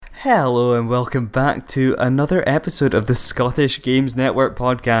Hello and welcome back to another episode of the Scottish Games Network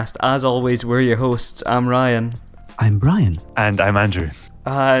podcast. As always, we're your hosts. I'm Ryan. I'm Brian. And I'm Andrew.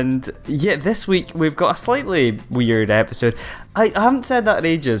 And yeah, this week we've got a slightly weird episode. I haven't said that in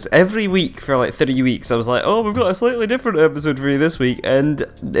ages. Every week for like 3 weeks I was like, oh, we've got a slightly different episode for you this week, and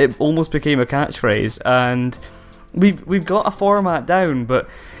it almost became a catchphrase. And we've got a format down, but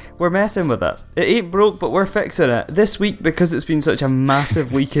we're messing with it. It ain't broke, but we're fixing it. This week, because it's been such a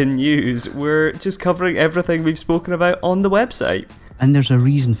massive week in news, we're just covering everything we've spoken about on the website. And there's a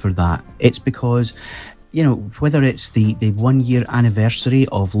reason for that. It's because, you know, whether it's the 1 year anniversary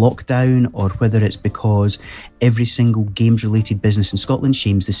of lockdown, or whether it's because every single games related business in Scotland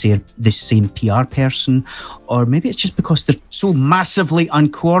shames the same PR person, or maybe it's just because they're so massively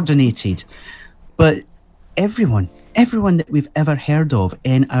uncoordinated. But everyone that we've ever heard of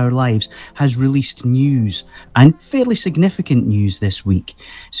in our lives has released news, and fairly significant news this week.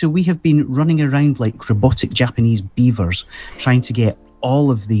 So we have been running around like robotic Japanese beavers trying to get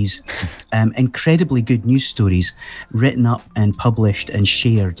all of these incredibly good news stories written up and published and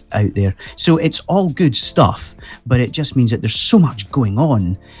shared out there. So it's all good stuff, but it just means that there's so much going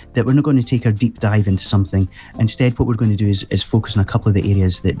on that we're not going to take our deep dive into something. Instead, what we're going to do is focus on a couple of the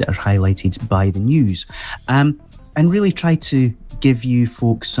areas that are highlighted by the news, and really try to give you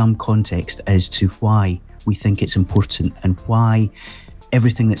folks some context as to why we think it's important and why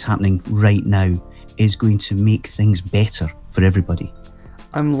everything that's happening right now is going to make things better for everybody.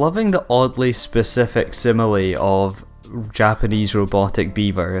 I'm loving the oddly specific simile of Japanese robotic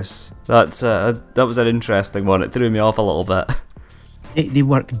beavers. That was an interesting one. It threw me off a little bit. They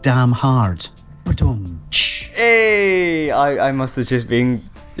work damn hard. Ba-dum. Hey, I must have just been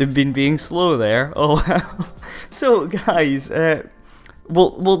being slow there. Oh well. So guys,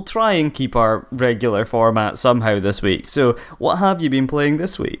 we'll try and keep our regular format somehow this week. So what have you been playing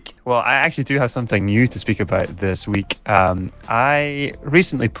this week? Well, I actually do have something new to speak about this week. I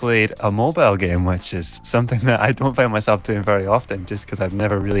recently played a mobile game, which is something that I don't find myself doing very often, just because I've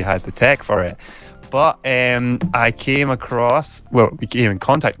never really had the tech for it. But I came in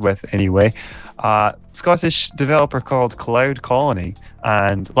contact with anyway, a Scottish developer called Cloud Colony.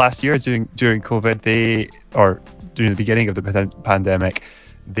 And last year during COVID, during the beginning of the pandemic,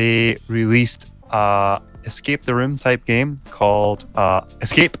 they released a escape the room type game called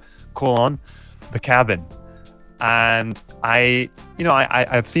Escape: The Cabin. And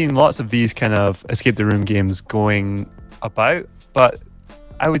I've seen lots of these kind of escape the room games going about, but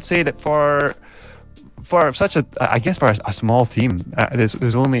I would say that for such a small team,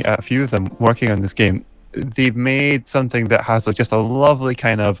 there's only a few of them working on this game. They've made something that has just a lovely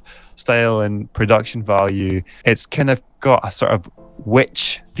kind of style and production value. It's kind of got a sort of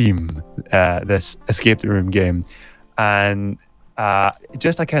witch theme, this escape the room game, and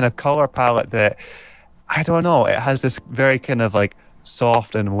just a kind of color palette that, I don't know, it has this very kind of like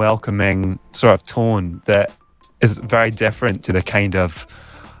soft and welcoming sort of tone that is very different to the kind of,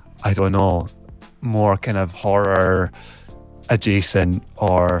 I don't know, more kind of horror adjacent,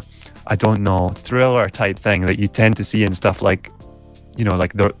 or I don't know, thriller type thing that you tend to see in stuff like, you know,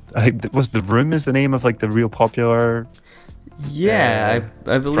 like The Room is the name of like the real popular I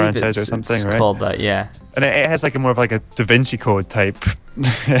believe franchise or something, it's right? called that, yeah. And it has like a more of like a Da Vinci Code type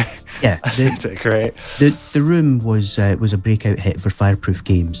aesthetic, right? The Room was a breakout hit for Fireproof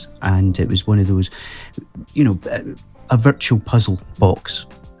Games, and it was one of those, you know, a virtual puzzle box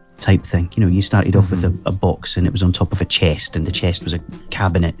type thing. You know, you started off with a box, and it was on top of a chest, and the chest was a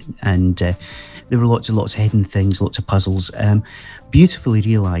cabinet, and there were lots of hidden things, lots of puzzles, beautifully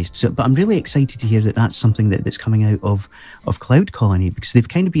realised. So, but I'm really excited to hear that that's something that's coming out of Cloud Colony, because they've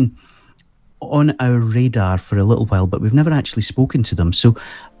kind of been on our radar for a little while, but we've never actually spoken to them. So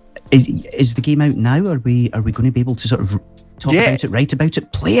is the game out now? Are we going to be able to sort of talk about it, write about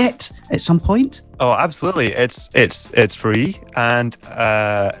it, play it at some point? Oh, absolutely. It's free, and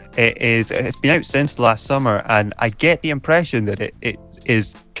it's been out since last summer, and I get the impression that it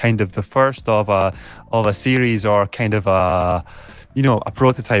is kind of the first of a series, or kind of a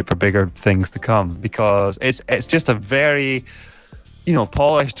prototype for bigger things to come, because it's just a very, you know,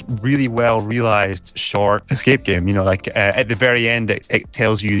 polished, really well realized short escape game. You know, like at the very end, it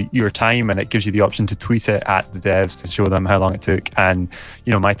tells you your time, and it gives you the option to tweet it at the devs to show them how long it took. And,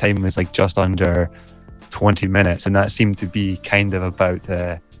 you know, my time was like just under 20 minutes, and that seemed to be kind of about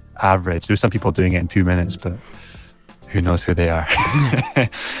the average. There's some people doing it in 2 minutes, but who knows who they are.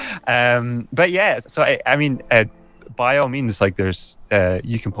 But yeah, so I mean, by all means, like there's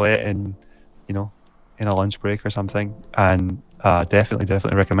you can play it in a lunch break or something, and definitely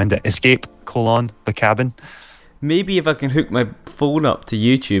recommend it. Escape: The Cabin. maybe if I can hook my phone up to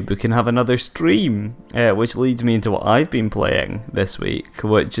YouTube, we can have another stream, which leads me into what I've been playing this week,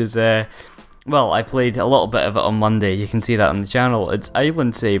 which is, well, I played a little bit of it on Monday. You can see that on the channel. It's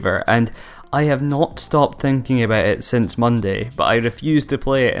Island Saver, and I have not stopped thinking about it since Monday, but I refuse to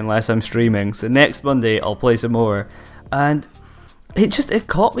play it unless I'm streaming. So next Monday, I'll play some more. And it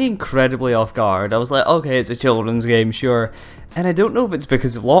caught me incredibly off guard. I was like, okay, it's a children's game, sure. And I don't know if it's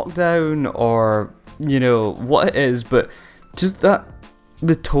because of lockdown or, what it is, but just that,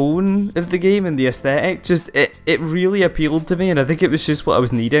 the tone of the game and the aesthetic, just, it really appealed to me, and I think it was just what I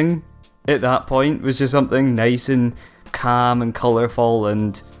was needing at that point, was just something nice and calm and colourful,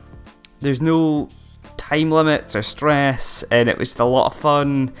 and there's no time limits or stress, and it was just a lot of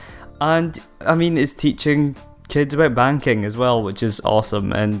fun. And I mean, it's teaching kids about banking as well, which is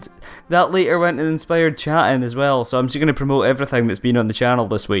awesome. And that later went and inspired chatting as well. So I'm just going to promote everything that's been on the channel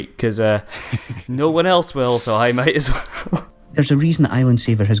this week, because no one else will, so I might as well. There's a reason that Island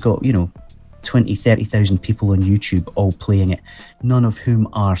Saver has got, 20, 30,000 people on YouTube all playing it, none of whom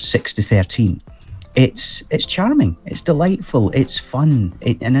are 6 to 13. It's charming, it's delightful, it's fun,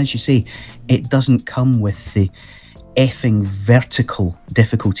 and as you say, it doesn't come with the effing vertical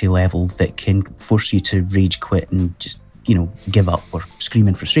difficulty level that can force you to rage quit and just, give up or scream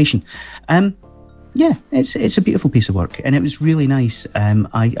in frustration. Yeah, it's a beautiful piece of work, and it was really nice.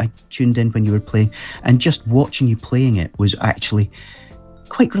 I tuned in when you were playing, and just watching you playing it was actually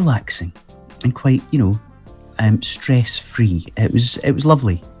quite relaxing and quite, stress-free. It was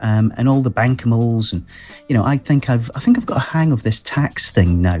lovely, and all the bankimals, and I think I've got a hang of this tax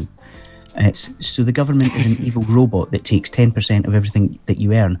thing now. So the government is an evil robot that takes 10% of everything that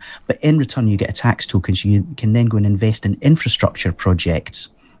you earn, but in return you get a tax token, so you can then go and invest in infrastructure projects.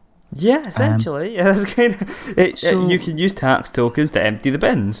 Yeah, essentially. That's kind of you can use tax tokens to empty the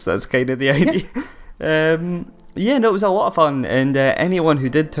bins. That's kind of the idea. Yeah. It was a lot of fun, and anyone who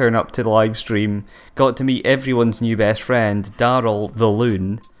did turn up to the live stream got to meet everyone's new best friend, Daryl the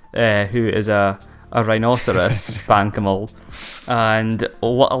Loon, who is a rhinoceros bankimal, and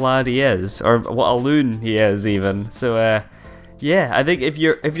what a lad he is, or what a loon he is even. So I think if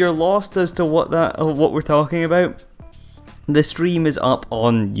you're lost as to what we're talking about, the stream is up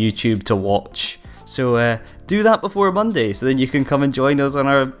on YouTube to watch. So do that before Monday, so then you can come and join us on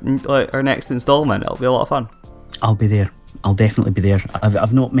our next installment. It'll be a lot of fun. I'll be there. I'll definitely be there.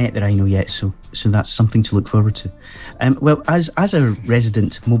 I've not met the Rhino yet, so that's something to look forward to. Well, as a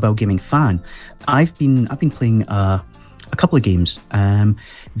resident mobile gaming fan, I've been playing a couple of games.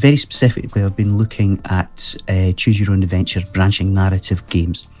 Very specifically, I've been looking at choose your own adventure, branching narrative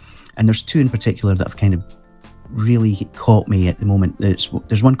games, and there's two in particular that have kind of really caught me at the moment.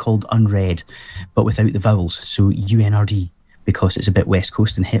 There's one called Unread, but without the vowels, so UNRD, because it's a bit West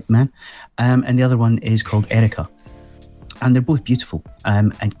Coast and hip, man. And the other one is called Erica. And they're both beautiful,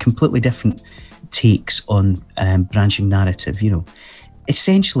 and completely different takes on branching narrative.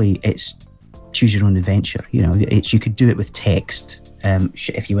 Essentially, it's choose your own adventure. You could do it with text.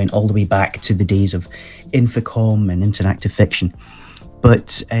 If you went all the way back to the days of Infocom and interactive fiction,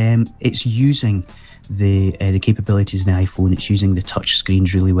 but it's using the capabilities of the iPhone. It's using the touch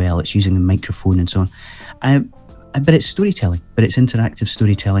screens really well. It's using the microphone and so on. But it's storytelling. But it's interactive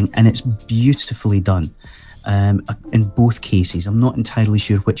storytelling, and it's beautifully done. In both cases, I'm not entirely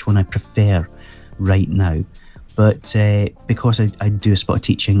sure which one I prefer right now, but because I do a spot of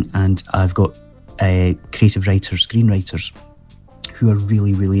teaching, and I've got creative writers, screenwriters, who are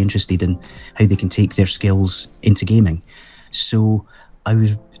really, really interested in how they can take their skills into gaming. So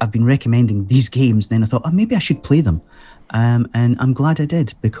I've been recommending these games, and then I thought, maybe I should play them, and I'm glad I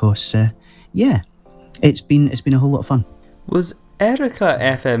did, because it's been a whole lot of fun. Was Erica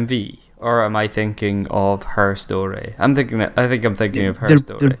FMV? Or am I thinking of Her Story? I think I'm thinking of Her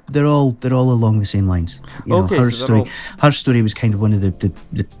Story. They're all along the same lines. Her Story was kind of one of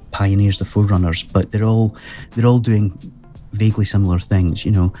the pioneers, the forerunners, but they're all doing vaguely similar things.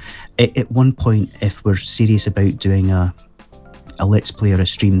 At one point, if we're serious about doing a Let's Play or a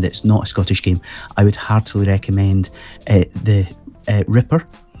stream that's not a Scottish game, I would heartily recommend the Ripper,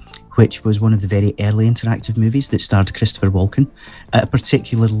 which was one of the very early interactive movies that starred Christopher Walken at a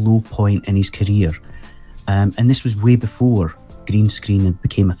particular low point in his career. And this was way before green screen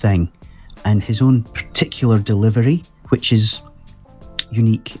became a thing. And his own particular delivery, which is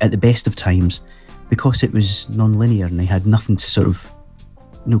unique at the best of times, because it was non-linear and they had nothing to sort of,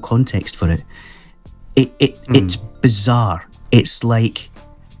 no context for it. It's bizarre. It's like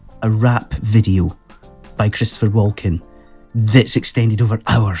a rap video by Christopher Walken that's extended over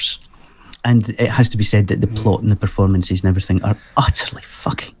hours. And it has to be said that the plot and the performances and everything are utterly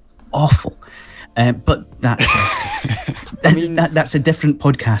fucking awful. But that's that's a different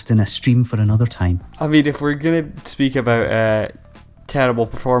podcast and a stream for another time. I mean, if we're going to speak about terrible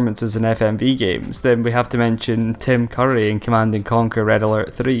performances in FMV games, then we have to mention Tim Curry in Command & Conquer Red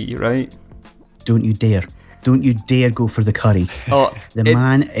Alert 3, right? Don't you dare. Don't you dare go for the Curry. The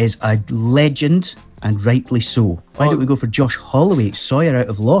man is a legend, and rightly so. Why don't we go for Josh Holloway, Sawyer out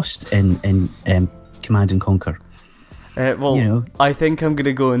of Lost in Command & Conquer? I think I'm going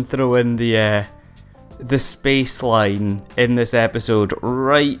to go and throw in the space line in this episode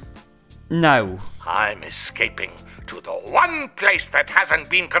right now. I'm escaping to the one place that hasn't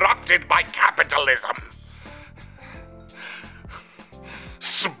been corrupted by capitalism.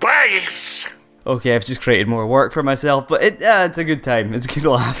 Space! Okay, I've just created more work for myself, but it's a good time. It's a good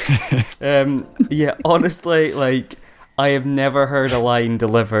laugh. Honestly, like, I have never heard a line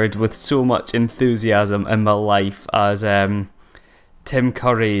delivered with so much enthusiasm in my life as Tim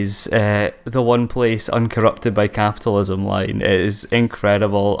Curry's "the one place uncorrupted by capitalism" line. It is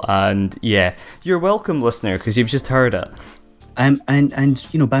incredible, and yeah, you're welcome, listener, because you've just heard it. And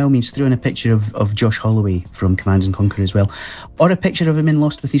by all means, throw in a picture of Josh Holloway from Command & Conquer as well, or a picture of him in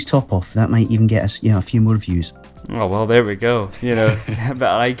Lost with his top off. That might even get us, a few more views. Oh well, there we go. But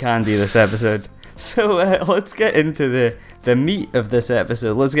eye candy this episode. So let's get into the meat of this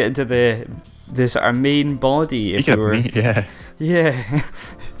episode. Let's get into this our main body. Meat, yeah. Yeah,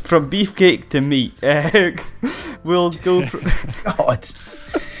 from beefcake to meat. We'll go. God.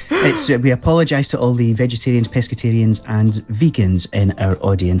 We apologise to all the vegetarians, pescatarians and vegans in our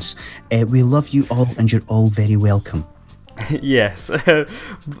audience. We love you all and you're all very welcome. Yes.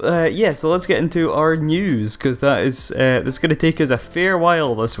 So let's get into our news, because that's going to take us a fair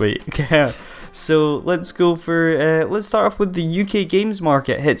while this week. So let's go for, let's start off with the UK games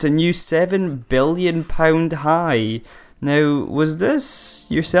market hits a new £7 billion high. Now, was this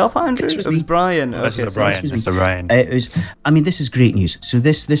yourself, Andrew? It was Brian. This was Brian. This is great news. So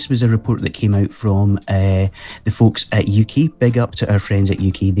this was a report that came out from the folks at UK. Big up to our friends at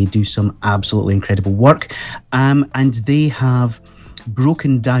UK. They do some absolutely incredible work. And they have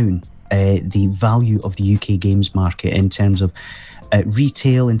broken down the value of the UK games market in terms of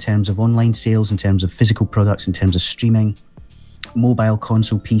retail, in terms of online sales, in terms of physical products, in terms of streaming, mobile,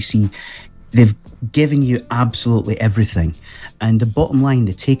 console, PC. They've given you absolutely everything. And the bottom line,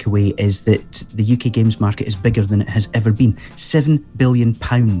 the takeaway, is that the UK games market is bigger than it has ever been. £7 billion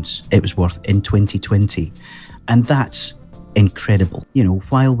it was worth in 2020. And that's incredible.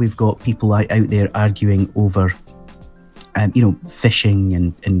 While we've got people out there arguing over fishing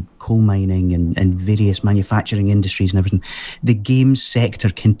and coal mining and various manufacturing industries and everything, the games sector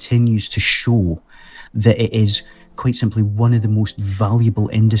continues to show that it is quite simply one of the most valuable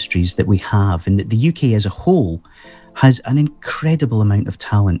industries that we have, and that the UK as a whole has an incredible amount of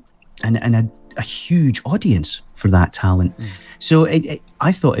talent and a huge audience for that talent. So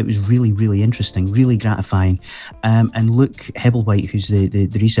I thought it was really, really interesting, really gratifying. And Luke Hebblewhite, who's the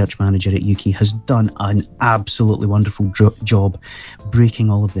research manager at UK, has done an absolutely wonderful job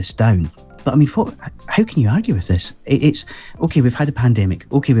breaking all of this down. But I mean, how can you argue with this? It's okay, we've had a pandemic.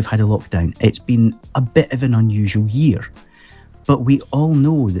 Okay, we've had a lockdown. It's been a bit of an unusual year. But we all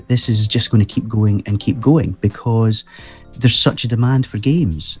know that this is just going to keep going and keep going because there's such a demand for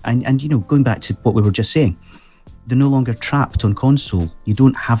games. And going back to what we were just saying, they're no longer trapped on console. You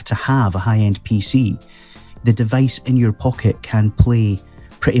don't have to have a high-end PC. The device in your pocket can play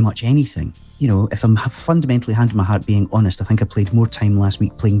pretty much anything. If I'm fundamentally hand on my heart being honest, I think I played more time last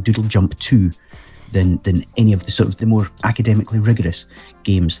week playing Doodle Jump 2 than any of the sort of the more academically rigorous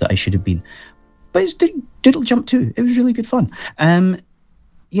games that I should have been. But it's Doodle Jump 2. It was really good fun.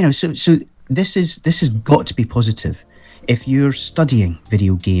 So this has got to be positive. If you're studying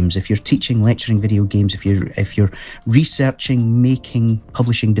video games, if you're teaching, lecturing video games, if you're researching, making,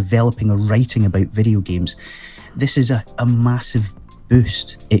 publishing, developing or writing about video games, this is a massive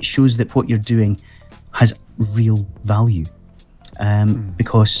boost. It shows that what you're doing has real value,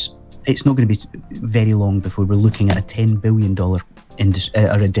 because it's not going to be very long before we're looking at a $10 billion industry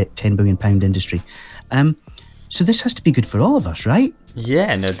or a £10 billion industry. So this has to be good for all of us, right?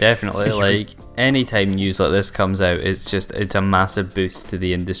 Yeah, no, definitely. Like, anytime news like this comes out, it's a massive boost to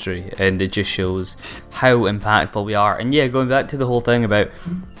the industry, and it just shows how impactful we are. And yeah, going back to the whole thing about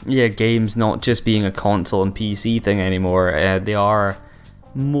games not just being a console and PC thing anymore, they are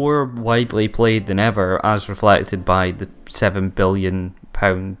more widely played than ever, as reflected by the £7 billion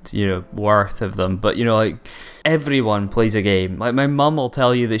worth of them. But everyone plays a game. Like, my mum will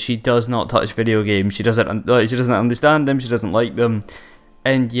tell you that she does not touch video games. She doesn't understand them. She doesn't like them,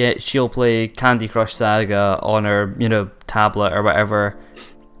 and yet she'll play Candy Crush Saga on her tablet or whatever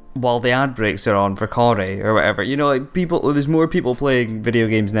while the ad breaks are on for Corey or whatever. You know, like there's more people playing video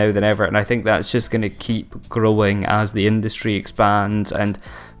games now than ever, and I think that's just going to keep growing as the industry expands and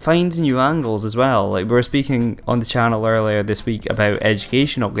finds new angles as well. Like, we were speaking on the channel earlier this week about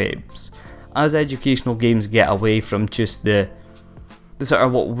educational games. As educational games get away from just the sort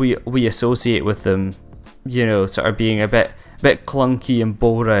of what we associate with them, you know, sort of being a bit clunky and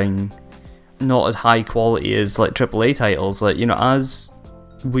boring, not as high quality as like AAA titles, like, you know, as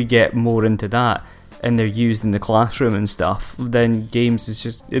we get more into that and they're used in the classroom and stuff, then games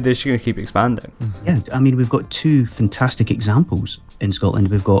they're just going to keep expanding. Yeah, I mean, we've got two fantastic examples in Scotland.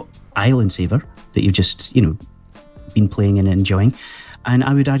 We've got Island Saver that you've just, you know, been playing and enjoying, and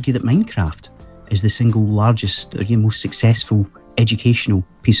I would argue that Minecraft is the single largest or most successful educational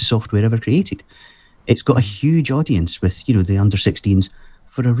piece of software ever created. It's got a huge audience with, you know, the under 16s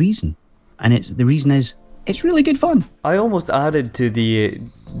for a reason, and the reason is it's really good fun. I almost added to the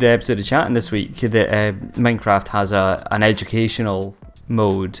episode of chatting this week that Minecraft has an educational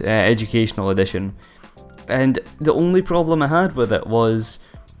mode, educational edition, and the only problem I had with it was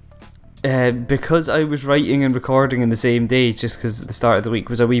because I was writing and recording in the same day, just because the start of the week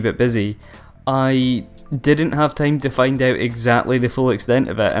was a wee bit busy, I didn't have time to find out exactly the full extent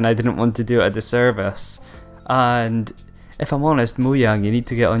of it, and I didn't want to do it a disservice. And if I'm honest, Mojang, you need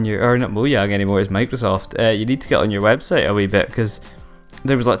to get on or not Mojang anymore, it's Microsoft, you need to get on your website a wee bit, because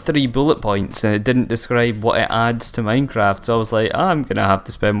there was like 3 bullet points and it didn't describe what it adds to Minecraft, so I was like, I'm going to have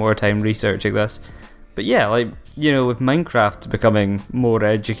to spend more time researching this. But yeah, like, you know, with Minecraft becoming more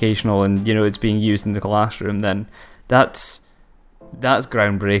educational and, you know, it's being used in the classroom, then that's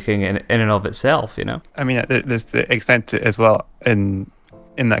groundbreaking in and of itself, you know? I mean, there's the extent to, as well, in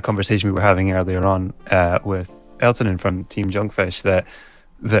that conversation we were having earlier on with Elton from Team Junkfish,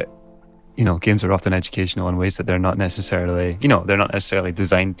 that you know, games are often educational in ways that they're not necessarily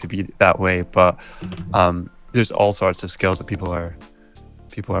designed to be that way, but there's all sorts of skills that people are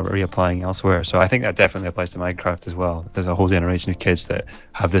reapplying elsewhere. So I think that definitely applies to Minecraft as well. There's a whole generation of kids that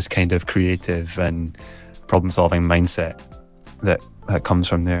have this kind of creative and problem-solving mindset that comes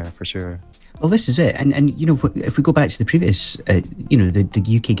from there, for sure. Well, this is it, and you know, if we go back to the previous, you know,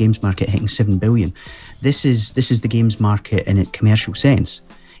 the UK games market hitting 7 billion, this is the games market in its commercial sense.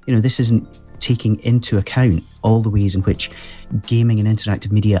 You know, this isn't taking into account all the ways in which gaming and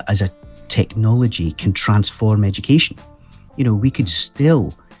interactive media as a technology can transform education. You know, we could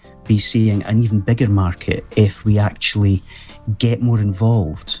still be seeing an even bigger market if we actually get more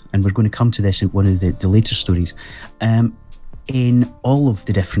involved, and we're going to come to this in one of the later stories, in all of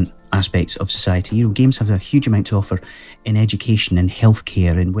the different aspects of society. You know, games have a huge amount to offer in education and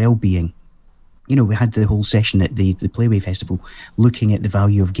healthcare and well-being. You know, we had the whole session at the Playway Festival looking at the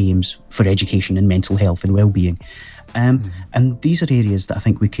value of games for education and mental health and well-being. And these are areas that I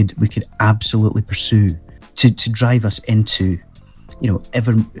think we could absolutely pursue to drive us into, you know,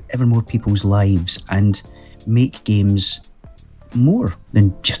 ever more people's lives and make games more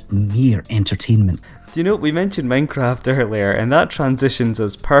than just mere entertainment. Do you know, we mentioned Minecraft earlier, and that transitions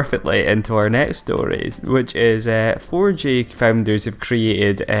us perfectly into our next stories, which is 4J founders have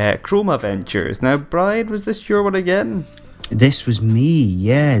created Chroma Ventures. Now, Brian, was this your one again? This was me,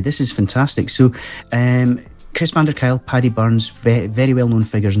 yeah. This is fantastic. So, Chris van der Kuyl, Paddy Burns, very well-known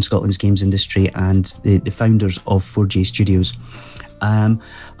figures in Scotland's games industry, and the founders of 4J Studios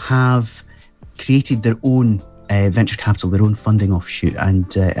have created their own venture capital, their own funding offshoot,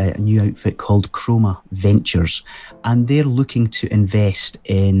 and a new outfit called Chroma Ventures. And they're looking to invest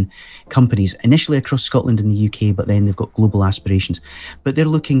in companies initially across Scotland and the UK, but then they've got global aspirations. But they're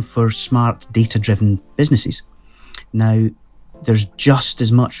looking for smart, data-driven businesses. Now, there's just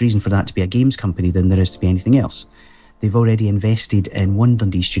as much reason for that to be a games company than there is to be anything else. They've already invested in one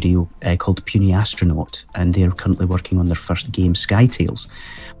Dundee studio called Puny Astronaut, and they're currently working on their first game, Skytales.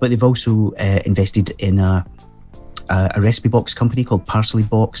 But they've also invested in a recipe box company called Parsley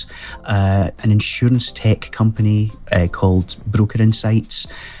Box, an insurance tech company called Broker Insights,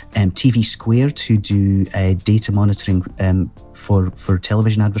 TV Squared, who do data monitoring for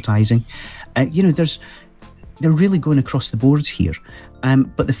television advertising. You know, they're really going across the board here.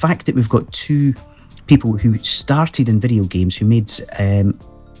 But the fact that we've got two people who started in video games, who made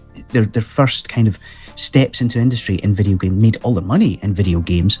their first kind of steps into industry in video games, made all their money in video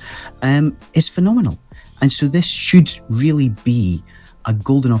games, is phenomenal. And so this should really be a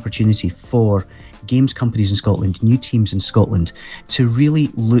golden opportunity for games companies in Scotland, new teams in Scotland, to really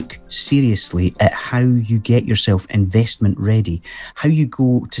look seriously at how you get yourself investment ready, how you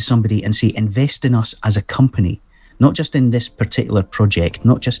go to somebody and say, invest in us as a company, not just in this particular project,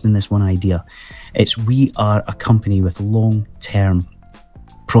 not just in this one idea. It's we are a company with long-term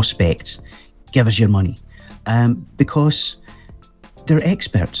prospects, give us your money. Because they're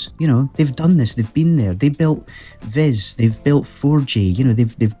experts, they've done this, they've been there, they built Viz, they've built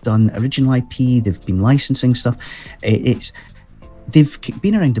 4J, they've done original IP, they've been licensing stuff. They've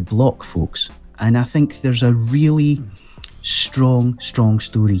been around the block, folks, and I think there's a really strong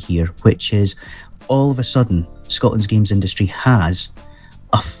story here, which is all of a sudden Scotland's games industry has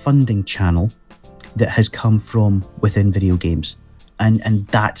a funding channel that has come from within video games, and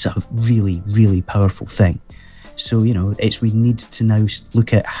that's a really, really powerful thing. So, we need to now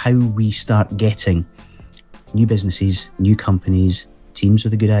look at how we start getting new businesses, new companies, teams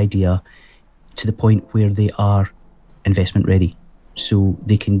with a good idea to the point where they are investment ready. So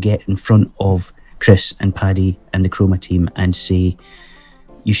they can get in front of Chris and Paddy and the Chroma team and say,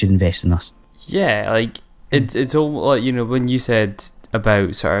 you should invest in us. Yeah, like, it's all, like, when you said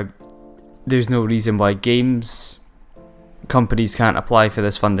about sort of, there's no reason why games companies can't apply for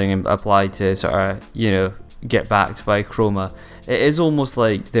this funding and apply to sort of, get backed by Chroma. It is almost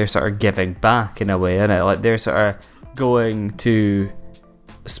like they're sort of giving back in a way, isn't it? Like they're sort of going to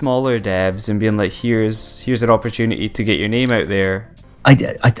smaller devs and being like, here's an opportunity to get your name out there. I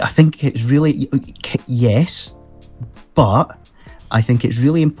think it's really, yes, but I think it's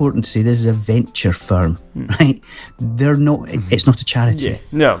really important to say this is a venture firm, right? They're not, it's not a charity. Yeah.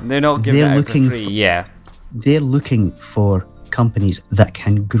 No, they're not giving it out for free. Yeah. They're looking for companies that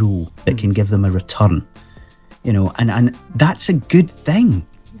can grow, that can give them a return. And that's a good thing.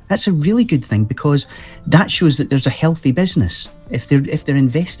 That's a really good thing, because that shows that there's a healthy business. If they're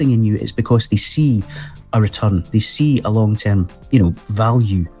investing in you, it's because they see a return. They see a long-term,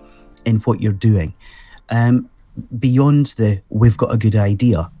 value in what you're doing. Beyond we've got a good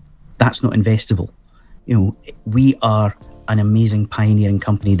idea, that's not investable. We are an amazing pioneering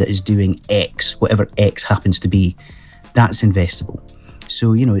company that is doing X, whatever X happens to be. That's investable.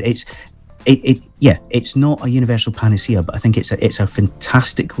 So, it's not a universal panacea, but I think it's a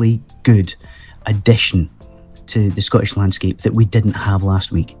fantastically good addition to the Scottish landscape that we didn't have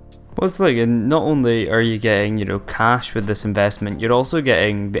last week. Well, it's like, and not only are you getting, cash with this investment, you're also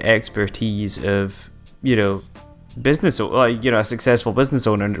getting the expertise of, business, like, a successful business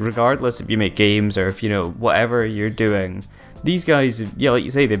owner, regardless if you make games or if, whatever you're doing. These guys, like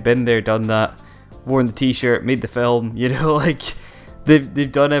you say, they've been there, done that, worn the t-shirt, made the film, like...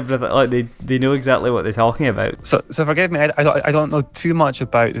 They've done everything, like they know exactly what they're talking about. So forgive me, I don't know too much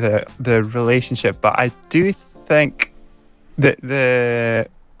about the relationship, but I do think that the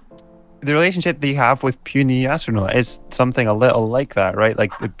relationship that you have with Puny Astronaut is something a little like that, right?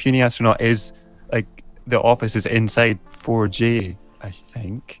 Like the Puny Astronaut is like the office is inside 4J, I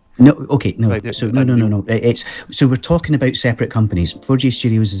think. No, okay, no. Like, so no. So we're talking about separate companies. 4J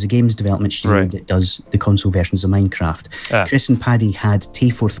Studios is a games development studio that does the console versions of Minecraft. Chris and Paddy had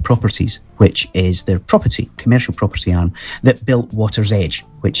Tayforth Properties, which is their commercial property arm, that built Water's Edge,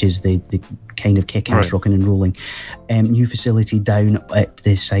 which is the kind of kick-ass rocking and rolling new facility down at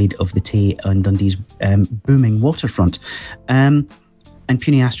the side of the Tay on Dundee's booming waterfront. And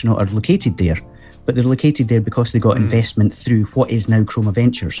Puny Astronaut are located there. But they're located there because they got investment through what is now Chroma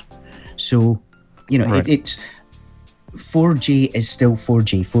Ventures. So, it's 4J is still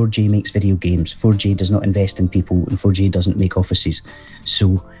 4J. 4J makes video games. 4J does not invest in people, and 4J doesn't make offices.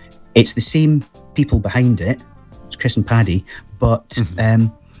 So it's the same people behind it, it's Chris and Paddy, but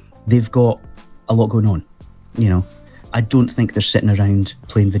they've got a lot going on. I don't think they're sitting around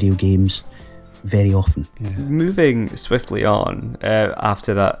playing video games very often. Yeah. Moving swiftly on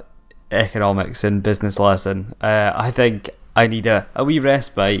after that economics and business lesson, I think I need a wee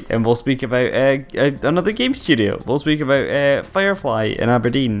respite, and we'll speak about another game studio. We'll speak about Firefly in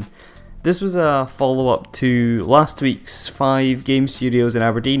Aberdeen. This was a follow-up to last week's 5 game studios in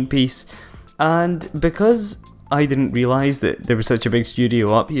Aberdeen piece, and because I didn't realise that there was such a big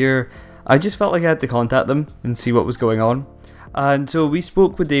studio up here, I just felt like I had to contact them and see what was going on. And so we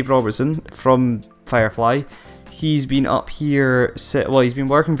spoke with Dave Robertson from Firefly. He's been up here, he's been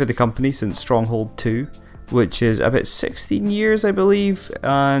working for the company since Stronghold 2, which is about 16 years, I believe.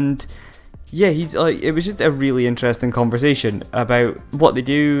 And yeah, it was just a really interesting conversation about what they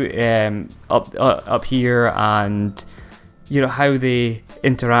do up here, and how they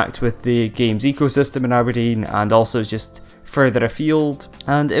interact with the games ecosystem in Aberdeen, and also just further afield.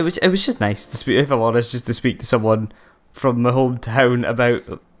 And it was just nice to speak, if I'm honest, just to speak to someone from my hometown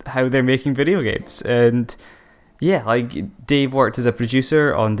about how they're making video games. And yeah, like Dave worked as a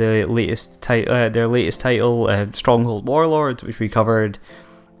producer on the latest their latest title, Stronghold Warlords, which we covered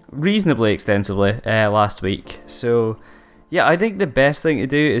reasonably extensively last week. So yeah, I think the best thing to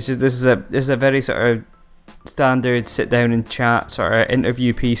do is just this is a very sort of standard sit down and chat sort of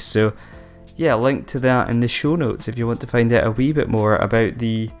interview piece. So yeah, link to that in the show notes if you want to find out a wee bit more about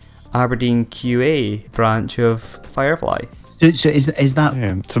the Aberdeen QA branch of Firefly. So is that?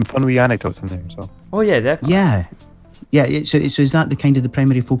 Yeah, some fun wee anecdotes in there as well. Oh yeah, definitely. Yeah. So is that the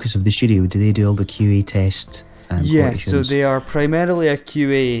primary focus of the studio? Do they do all the QA test? Yeah, so they are primarily a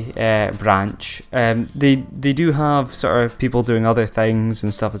QA branch. They do have sort of people doing other things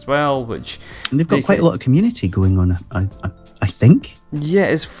and stuff as well, which... And they've got quite a lot of community going on, I think. Yeah,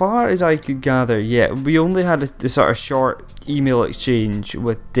 as far as I could gather, yeah. We only had a sort of short email exchange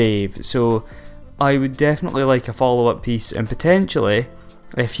with Dave, so I would definitely like a follow-up piece, and potentially,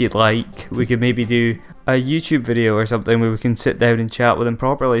 if you'd like, we could maybe do a YouTube video or something where we can sit down and chat with him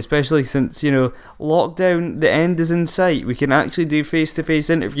properly, especially since, lockdown, the end is in sight. We can actually do face-to-face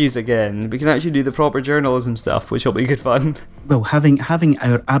interviews again. We can actually do the proper journalism stuff, which will be good fun. Well, having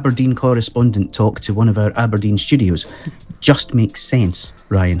our Aberdeen correspondent talk to one of our Aberdeen studios just makes sense,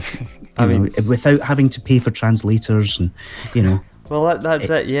 Ryan. I mean, without having to pay for translators and, Well, that's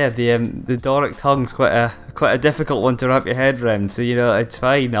it. Yeah, the Doric tongue's quite a difficult one to wrap your head around. So it's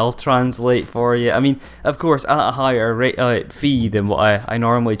fine. I'll translate for you. I mean, of course, at a higher rate fee than what I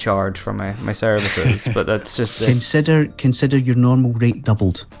normally charge for my services. But that's just consider your normal rate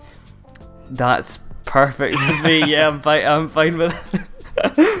doubled. That's perfect with me. Yeah, I'm fine with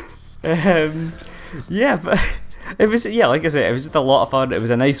it. Yeah, but it was like I said, it was just a lot of fun. It was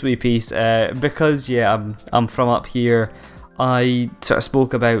a nice wee piece because I'm from up here. I sort of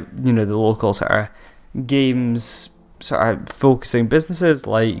spoke about, the local sort of games sort of focusing businesses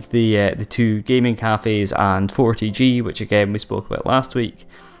like the two gaming cafes and 40G, which again we spoke about last week,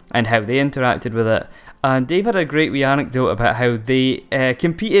 and how they interacted with it. And Dave had a great wee anecdote about how they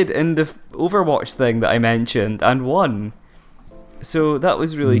competed in the Overwatch thing that I mentioned and won. So that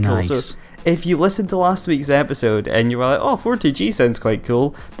was really nice. Cool. So if you listened to last week's episode and you were like, oh, 40G sounds quite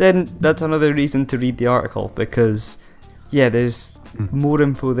cool, then that's another reason to read the article, because... yeah, there's more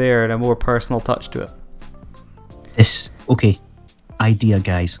info there and a more personal touch to it. Idea,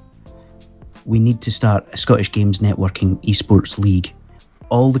 guys. We need to start a Scottish Games Networking esports league.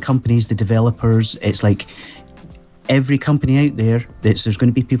 All the companies, the developers, it's like every company out there, there's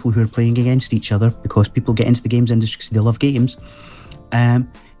going to be people who are playing against each other because people get into the games industry because they love games.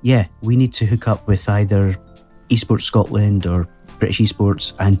 We need to hook up with either Esports Scotland or British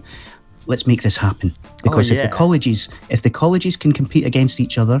Esports and let's make this happen, because if the colleges can compete against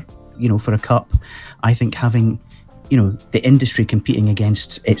each other, for a cup, I think having, the industry competing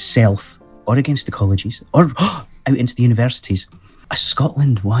against itself or against the colleges or out into the universities, a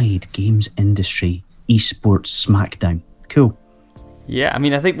Scotland-wide games industry esports smackdown. Cool. Yeah, I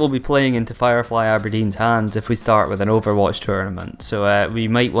mean, I think we'll be playing into Firefly Aberdeen's hands if we start with an Overwatch tournament, so we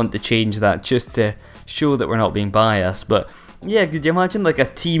might want to change that just to show that we're not being biased, but... yeah, could you imagine like a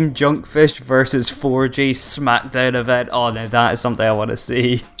Team Junkfish versus 4G Smackdown event? Oh, now that is something I want to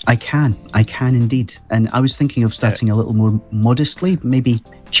see. I can indeed. And I was thinking of starting a little more modestly, maybe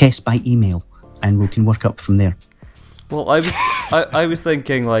chess by email, and we can work up from there. Well, I was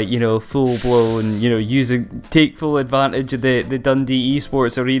thinking like, full blown, take full advantage of the Dundee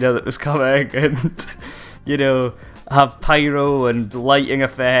Esports arena that was coming, and have pyro and lighting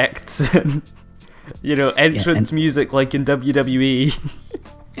effects and entrance music like in WWE.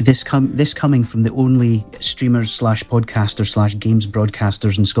 This coming from the only streamers / podcasters / games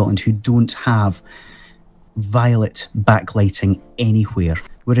broadcasters in Scotland who don't have violet backlighting anywhere.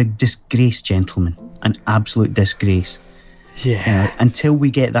 We're a disgrace, gentlemen. An absolute disgrace. Yeah. Until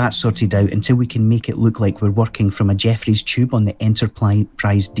we get that sorted out, until we can make it look like we're working from a Jeffrey's tube on the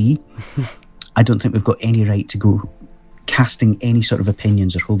Enterprise D, I don't think we've got any right to go casting any sort of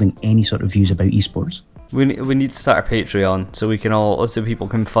opinions or holding any sort of views about esports. We need to start a Patreon so people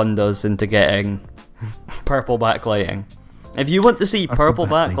can fund us into getting purple backlighting. If you want to see purple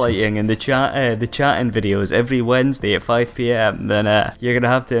backlighting in the chatting videos every Wednesday at 5 PM, then you're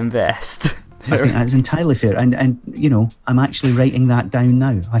gonna have to invest. I think that's entirely fair, and I'm actually writing that down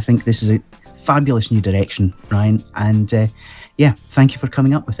now. I think this is a fabulous new direction, Ryan, and thank you for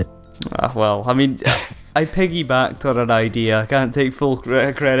coming up with it. Well, I mean, I piggybacked on an idea. I can't take full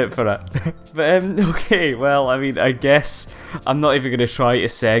credit for it. But, okay, well, I mean, I guess I'm not even going to try to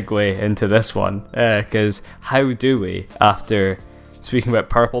segue into this one, because how do we, after speaking about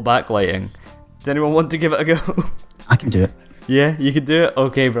purple backlighting? Does anyone want to give it a go? I can do it. Yeah, you can do it?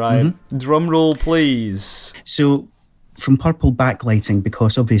 Okay, Brian. Mm-hmm. Drum roll, please. So, from purple backlighting,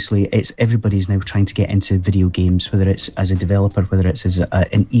 because obviously everybody's now trying to get into video games, whether it's as a developer, whether it's as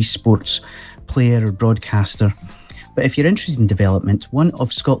an esports player or broadcaster. But if you're interested in development, one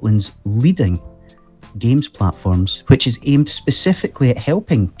of Scotland's leading games platforms, which is aimed specifically at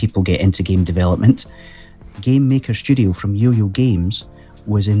helping people get into game development, Game Maker Studio from Yo-Yo Games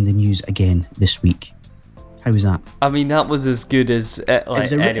was in the news again this week. How was that? I mean, that was as good as It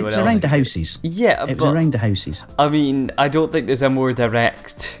was around the houses. Yeah, It was around the houses. I mean, I don't think there's a more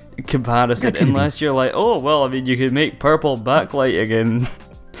direct comparison unless you're like, oh, well, I mean, you could make purple backlighting in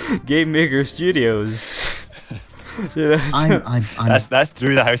Game Maker Studios. You know, so That's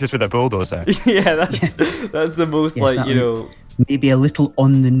through the houses with a bulldozer. yeah, that's the most maybe a little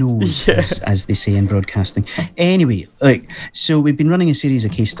on the nose, as they say in broadcasting. Anyway, so we've been running a series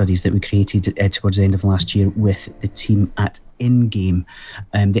of case studies that we created towards the end of last year with the team at InGame,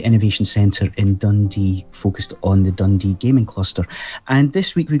 the innovation centre in Dundee, focused on the Dundee gaming cluster. And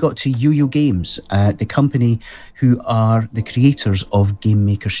this week we got to Yo-Yo Games, the company who are the creators of Game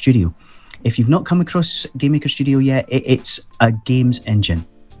Maker Studio. If you've not come across Game Maker Studio yet, it's a games engine,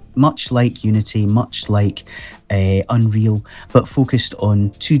 much like Unity, much like Unreal, but focused on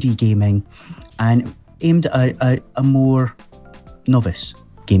 2D gaming and aimed at a more novice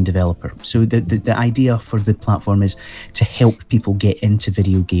game developer. So the idea for the platform is to help people get into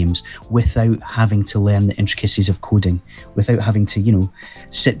video games without having to learn the intricacies of coding, without having to,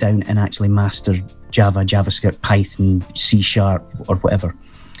 sit down and actually master Java, JavaScript, Python, C# or whatever.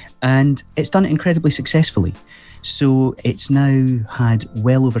 And it's done it incredibly successfully. So it's now had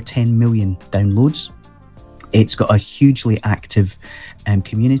well over 10 million downloads. It's got a hugely active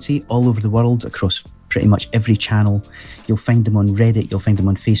community all over the world across pretty much every channel. You'll find them on Reddit, you'll find them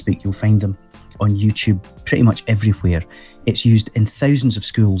on Facebook, you'll find them on YouTube, pretty much everywhere. It's used in thousands of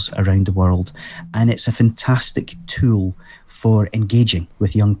schools around the world, and it's a fantastic tool for engaging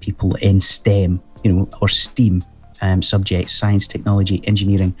with young people in STEM, or STEAM subjects: science, technology,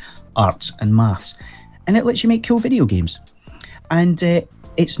 engineering, arts and maths. And it lets you make cool video games. And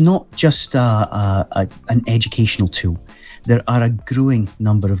it's not just an educational tool. There are a growing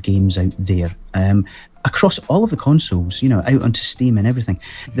number of games out there across all of the consoles, out onto Steam and everything.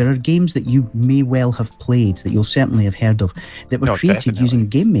 There are games that you may well have played, that you'll certainly have heard of, that were created using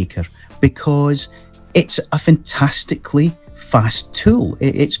Game Maker, because it's a fantastically fast tool.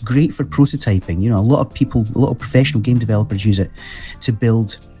 It's great for prototyping. A lot of professional game developers use it to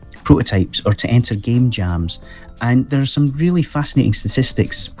build prototypes or to enter game jams. And there are some really fascinating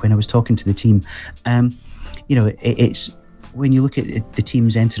statistics when I was talking to the team. It's when you look at the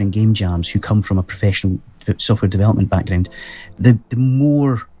teams entering game jams who come from a professional software development background, the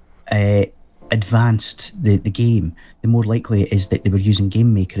more advanced the game, the more likely it is that they were using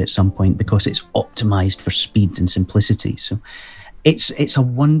Game Maker at some point, because it's optimized for speed and simplicity. So it's a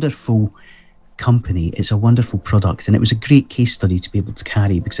wonderful company, it's a wonderful product, and it was a great case study to be able to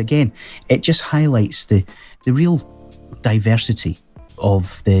carry, because again, it just highlights the real diversity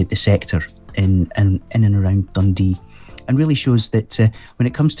of the sector in and around Dundee, and really shows that when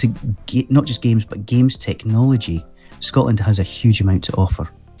it comes to not just games but games technology, Scotland has a huge amount to offer.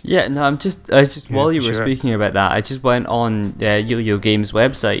 Yeah, no, I just while you were speaking about that, I just went on Yo-Yo Games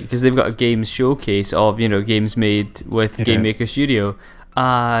website, because they've got a games showcase of games made with Game Maker Studio,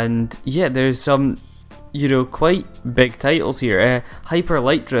 and there's some quite big titles here. Hyper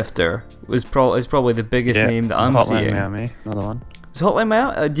Light Drifter is probably the biggest name that I'm seeing. Hotline Miami, another one. Is Hotline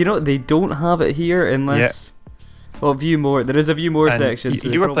Miami? They don't have it here unless. Well, View More. There is a View More section.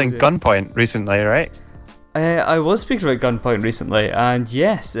 You were playing Gunpoint recently, right? I was speaking about Gunpoint recently, and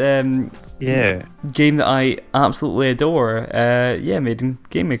yes, game that I absolutely adore. Made in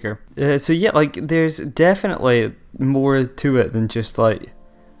Game Maker. There's definitely more to it than just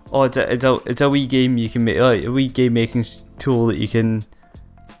it's a wee game you can make, a wee game making tool that you can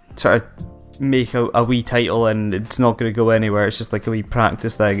sort of make a wee title, and it's not going to go anywhere. It's just like a wee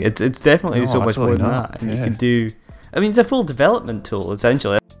practice thing. It's definitely so much more than that, and you can do. I mean, it's a full development tool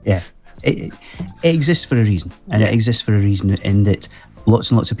essentially. Yeah. It exists for a reason, and it exists for a reason in that lots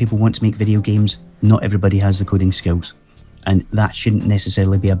and lots of people want to make video games. Not everybody has the coding skills, and that shouldn't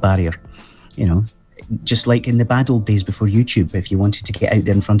necessarily be a barrier. Just like in the bad old days before YouTube, if you wanted to get out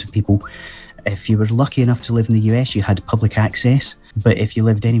there in front of people, if you were lucky enough to live in the US, you had public access, but if you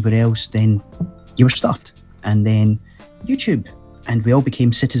lived anywhere else, then you were stuffed. And then YouTube, and we all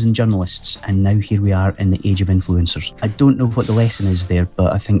became citizen journalists, and now here we are in the age of influencers. I don't know what the lesson is there,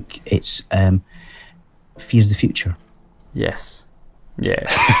 but I think it's fear the future. Yes. Yeah.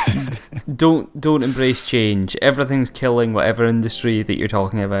 Don't embrace change. Everything's killing whatever industry that you're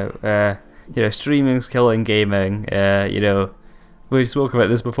talking about. Streaming's killing gaming. We've spoken about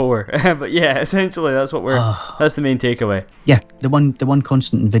this before, but essentially that's what that's the main takeaway. Yeah, the one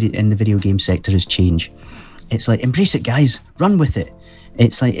constant in the video game sector is change. It's like, embrace it, guys. Run with it.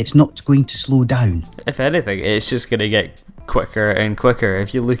 It's like it's not going to slow down. If anything, it's just going to get quicker and quicker.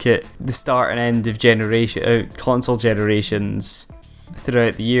 If you look at the start and end of console generations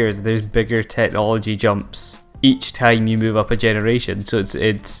throughout the years, there's bigger technology jumps each time you move up a generation. So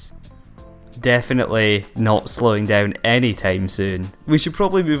it's definitely not slowing down anytime soon. We should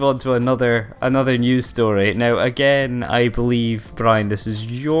probably move on to another news story. Now, again, I believe, Brian, this is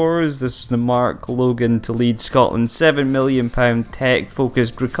yours. This is the Mark Logan to lead Scotland's £7 million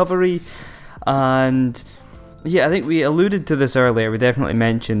tech-focused recovery. And yeah, I think we alluded to this earlier. We definitely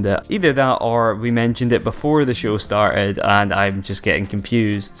mentioned it. Either that or we mentioned it before the show started and I'm just getting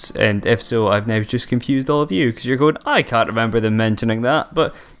confused. And if so, I've now just confused all of you because you're going, I can't remember them mentioning that.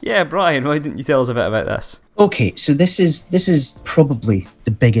 But yeah, Brian, why didn't you tell us a bit about this? Okay, so this is probably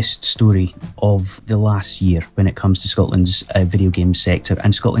the biggest story of the last year when it comes to Scotland's video game sector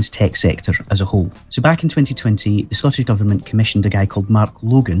and Scotland's tech sector as a whole. So back in 2020, the Scottish Government commissioned a guy called Mark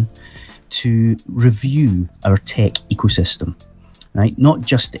Logan to review our tech ecosystem, right? Not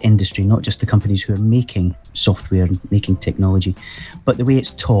just the industry, not just the companies who are making software and making technology, but the way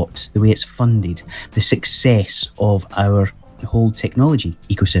it's taught, the way it's funded, the success of our whole technology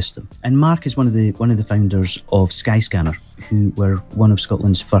ecosystem. And Mark is one of the founders of Skyscanner, who were one of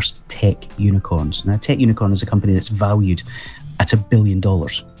Scotland's first tech unicorns. Now, a tech unicorn is a company that's valued at $1 billion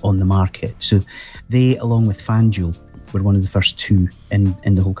on the market. So they, along with FanDuel, were one of the first two in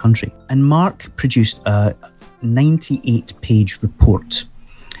the whole country. And Mark produced a 98-page report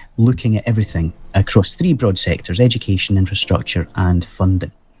looking at everything across three broad sectors: education, infrastructure, and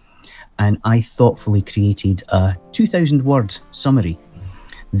funding. And I thoughtfully created a 2,000-word summary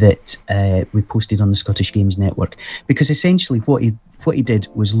that we posted on the Scottish Games Network, because essentially what he did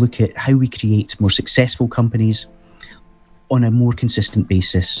was look at how we create more successful companies on a more consistent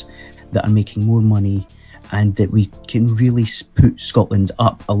basis that are making more money, and that we can really put Scotland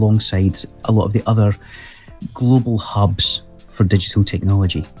up alongside a lot of the other global hubs for digital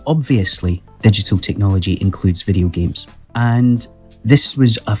technology. Obviously, digital technology includes video games. And this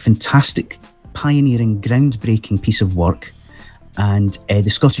was a fantastic, pioneering, groundbreaking piece of work. And the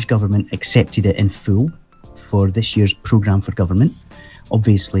Scottish Government accepted it in full for this year's programme for government.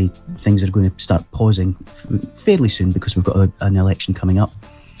 Obviously, things are going to start pausing fairly soon because we've got an election coming up.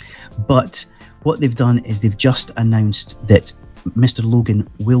 But what they've done is they've just announced that Mr. Logan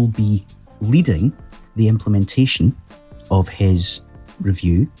will be leading the implementation of his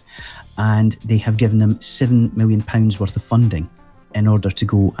review, and they have given him £7 million worth of funding in order to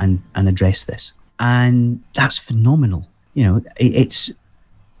go and address this. And that's phenomenal. You know,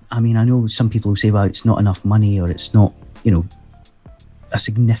 I know some people will say, well, it's not enough money, or it's not, a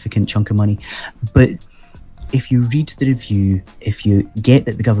significant chunk of money. But if you read the review, if you get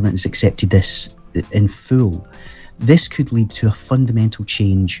that the government has accepted this in full, this could lead to a fundamental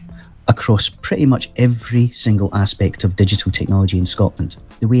change across pretty much every single aspect of digital technology in Scotland.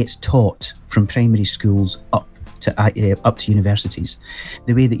 The way it's taught from primary schools up to universities,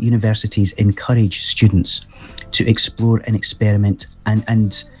 the way that universities encourage students to explore and experiment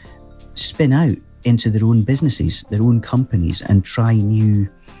and spin out into their own businesses, their own companies, and try new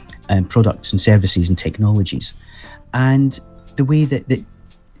products and services and technologies. And the way that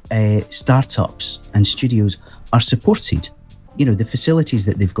startups and studios are supported, the facilities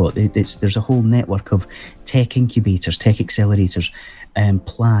that they've got, there's a whole network of tech incubators, tech accelerators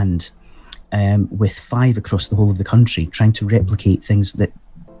planned with 5 across the whole of the country, trying to replicate things that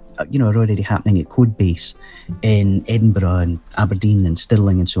are already happening at Codebase in Edinburgh and Aberdeen and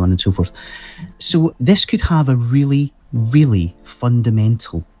Stirling and so on and so forth. So this could have a really, really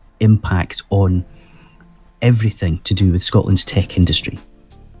fundamental impact on everything to do with Scotland's tech industry.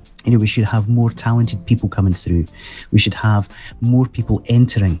 We should have more talented people coming through. We should have more people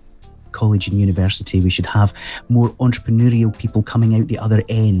entering college and university. We should have more entrepreneurial people coming out the other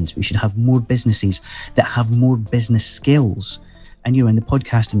end. We should have more businesses that have more business skills. And in the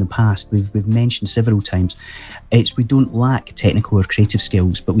podcast in the past, we've mentioned several times, we don't lack technical or creative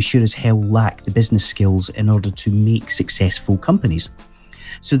skills, but we sure as hell lack the business skills in order to make successful companies.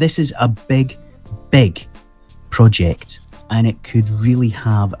 So this is a big, big project, and it could really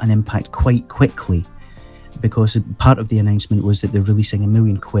have an impact quite quickly, because part of the announcement was that they're releasing £1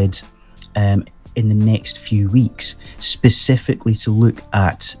 million in the next few weeks, specifically to look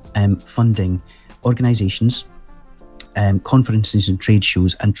at funding organisations, conferences and trade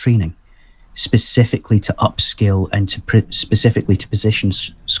shows and training, specifically to upskill and specifically to position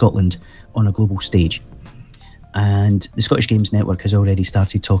Scotland on a global stage. And the Scottish Games Network has already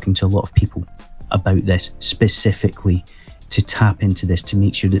started talking to a lot of people about this, specifically to tap into this, to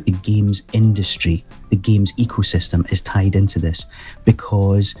make sure that the games industry, the games ecosystem is tied into this,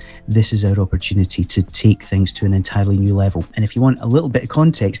 because this is our opportunity to take things to an entirely new level. And if you want a little bit of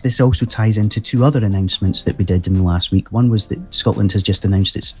context, this also ties into two other announcements that we did in the last week. One was that Scotland has just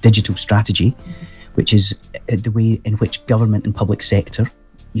announced its digital strategy, which is the way in which government and public sector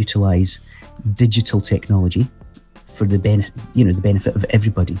utilise digital technology for the benefit of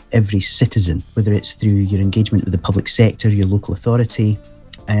everybody, every citizen, whether it's through your engagement with the public sector, your local authority,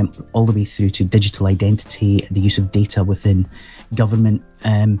 all the way through to digital identity, the use of data within government.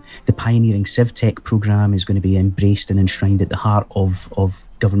 The pioneering CivTech programme is going to be embraced and enshrined at the heart of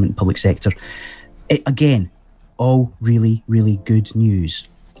government and public sector. Again, all really, really good news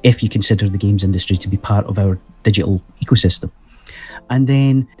if you consider the games industry to be part of our digital ecosystem. And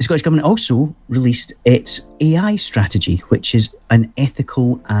then the Scottish Government also released its AI strategy, which is an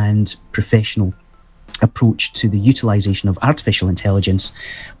ethical and professional approach to the utilisation of artificial intelligence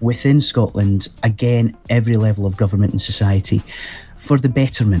within Scotland, again, every level of government and society, for the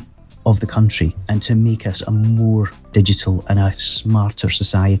betterment of the country and to make us a more digital and a smarter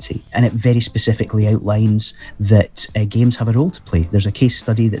society. And it very specifically outlines that games have a role to play. There's a case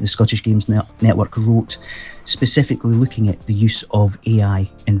study that the Scottish Games Network wrote specifically looking at the use of AI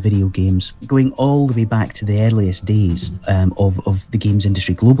in video games, going all the way back to the earliest days of the games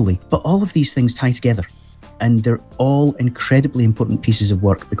industry globally. But all of these things tie together, and they're all incredibly important pieces of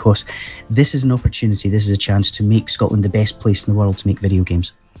work, because this is an opportunity, this is a chance to make Scotland the best place in the world to make video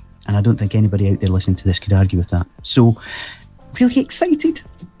games. And I don't think anybody out there listening to this could argue with that. So, really excited.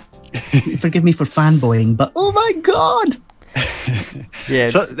 Forgive me for fanboying, but oh my God! Yeah.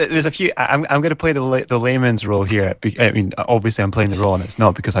 So there's a few. I'm going to play the layman's role here. I mean, obviously I'm playing the role, and it's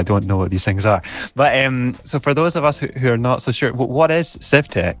not because I don't know what these things are. But so for those of us who are not so sure, what is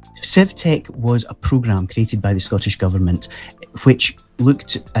CivTech? CivTech was a programme created by the Scottish Government, which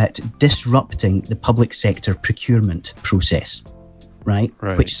looked at disrupting the public sector procurement process. Right?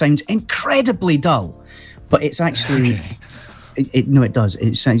 Which sounds incredibly dull, but it's actually it does.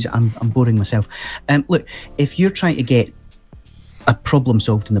 It sounds I'm boring myself. Look, if you're trying to get a problem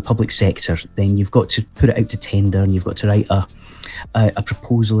solved in the public sector, then you've got to put it out to tender, and you've got to write a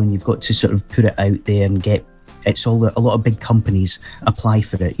proposal, and you've got to sort of put it out there and get. It's a lot of big companies apply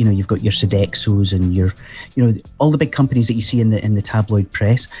for it. You know, you've got your Sodexos and all the big companies that you see in the tabloid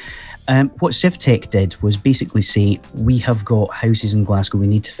press. What CivTech did was basically say, we have got houses in Glasgow, we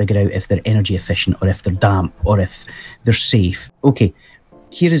need to figure out if they're energy efficient or if they're damp or if they're safe. Okay,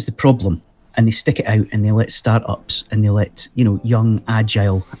 here is the problem. And they stick it out and they let startups and they let, young,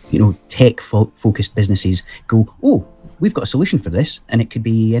 agile, tech-focused businesses go, oh, we've got a solution for this, and it could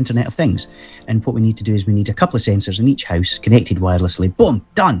be Internet of Things. And what we need to do is we need a couple of sensors in each house connected wirelessly. Boom,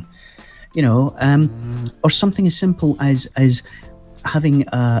 done. Or something as simple as having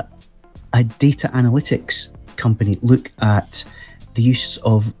a data analytics company look at the use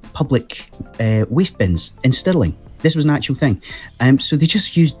of public waste bins in Stirling. This was an actual thing. So they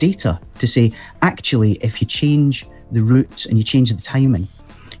just used data to say, actually, if you change the routes and you change the timing,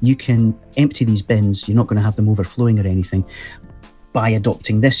 you can empty these bins. You're not going to have them overflowing or anything by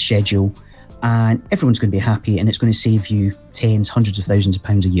adopting this schedule, and everyone's going to be happy, and it's going to save you tens, hundreds of thousands of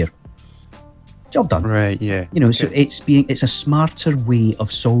pounds a year. Job done. Right, yeah. Okay. So it's a smarter way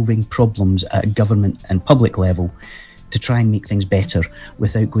of solving problems at a government and public level to try and make things better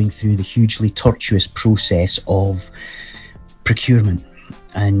without going through the hugely tortuous process of procurement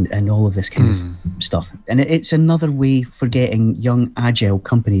and all of this kind of stuff. And it's another way for getting young, agile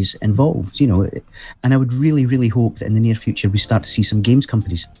companies involved, And I would really, really hope that in the near future we start to see some games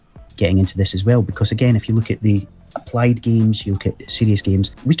companies getting into this as well. Because again, if you look at the applied games, you look at serious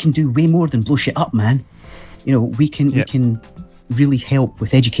games, we can do way more than blow shit up, man. We can really help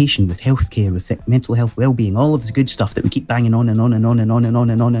with education, with healthcare, with mental health, well-being, all of the good stuff that we keep banging on and on and on and on and on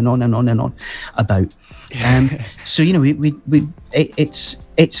and on and on and on and on about. So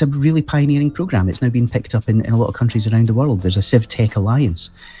it's a really pioneering program. It's now been picked up in a lot of countries around the world. There's a CivTech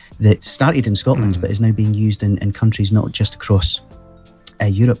Alliance that started in Scotland but is now being used in countries not just across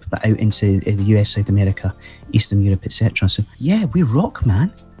Europe but out into the US, South America, Eastern Europe, etc. So yeah, we rock,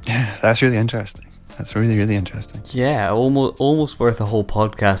 man. Yeah, that's really interesting. That's really, really interesting. Yeah, almost worth a whole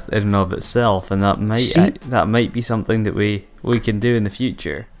podcast in and of itself, and that might be something that we can do in the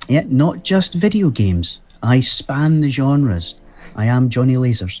future. Yeah, not just video games. I span the genres. I am Johnny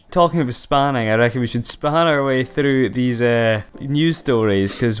Lasers. Talking about spanning, I reckon we should span our way through these news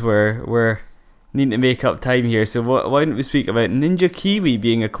stories, because we're need to make up time here. So why don't we speak about Ninja Kiwi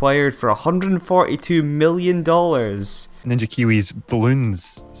being acquired for $142 million? Ninja Kiwi's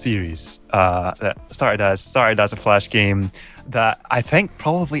Bloons series that started as a Flash game that I think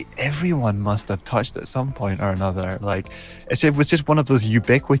probably everyone must have touched at some point or another. Like, it was just one of those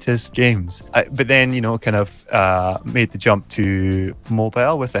ubiquitous games. But then, kind of made the jump to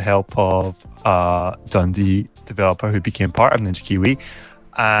mobile with the help of Dundee developer who became part of Ninja Kiwi.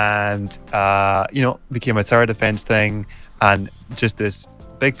 And, became a tower defense thing and just this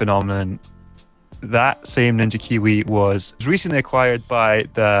big phenomenon. That same Ninja Kiwi was recently acquired by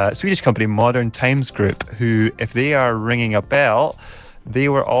the Swedish company Modern Times Group, who, if they are ringing a bell, they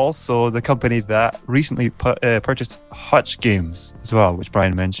were also the company that recently purchased Hutch Games as well, which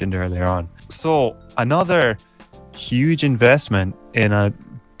Brian mentioned earlier on. So another huge investment in a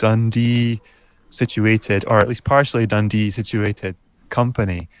Dundee situated, or at least partially Dundee situated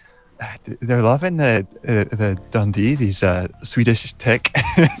company. They're loving the Dundee, these Swedish tech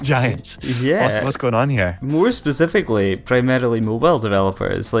giants. Yeah. What's going on here? More specifically, primarily mobile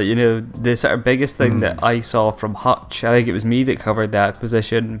developers. Like, the sort of biggest thing that I saw from Hutch, I think it was me that covered the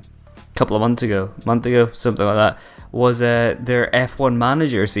acquisition a couple of month ago, something like that, was their F1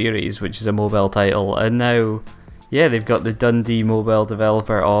 Manager series, which is a mobile title. And now, yeah, they've got the Dundee mobile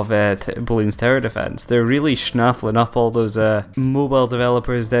developer of Bloons Tower Defense. They're really schnaffling up all those mobile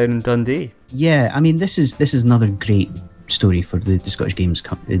developers down in Dundee. Yeah, I mean, this is another great story for the Scottish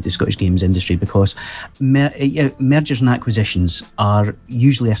games industry, because mergers and acquisitions are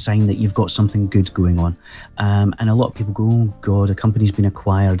usually a sign that you've got something good going on, and a lot of people go, oh god, a company's been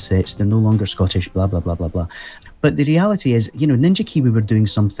acquired, they're no longer Scottish, blah blah blah blah blah. But the reality is, Ninja Kiwi were doing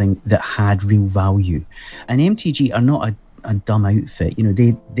something that had real value, and MTG are not a dumb outfit.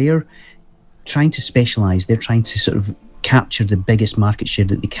 They're trying to specialise. They're trying to sort of capture the biggest market share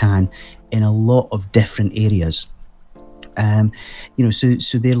that they can in a lot of different areas. So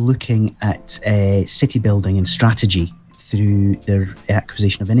they're looking at city building and strategy through their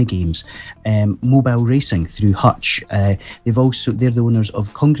acquisition of Inigames, mobile racing through Hutch. They're the owners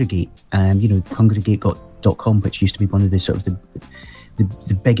of Kongregate, Kongregate.com, which used to be one of the sort of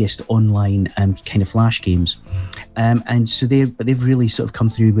the biggest online kind of Flash games, and so they've really sort of come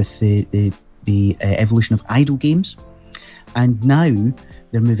through with the evolution of idle games, and now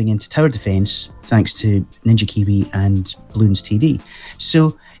they're moving into tower defense thanks to Ninja Kiwi and Bloons TD.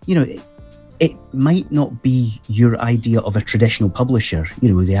 So, it might not be your idea of a traditional publisher,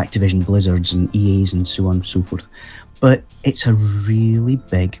 the Activision Blizzards and EAs and so on and so forth, but it's a really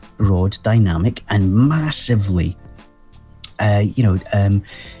big, broad, dynamic and massively,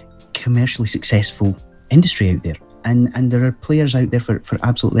 commercially successful industry out there. And there are players out there for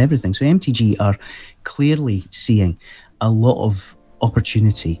absolutely everything. So MTG are clearly seeing a lot of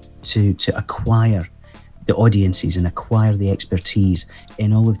opportunity to acquire the audiences and acquire the expertise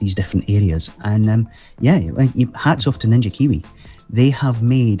in all of these different areas. And hats off to Ninja Kiwi. They have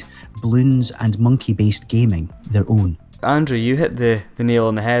made Bloons and monkey-based gaming their own. Andrew, you hit the nail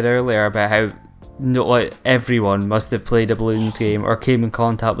on the head earlier about how not everyone must have played a Bloons game or came in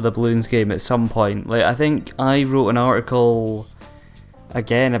contact with a Bloons game at some point. Like, I think I wrote an article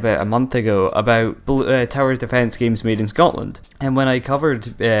again about a month ago about tower defense games made in Scotland, and when I covered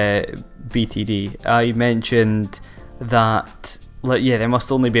BTD, I mentioned that there must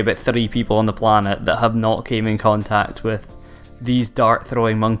only be about 3 people on the planet that have not came in contact with these dart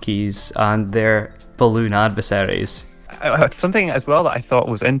throwing monkeys and their balloon adversaries. Something as well that I thought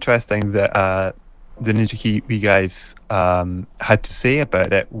was interesting that the Ninja Kiwi guys had to say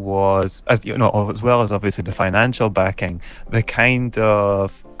about it was, as well as obviously the financial backing, the kind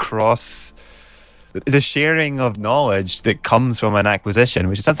of the sharing of knowledge that comes from an acquisition,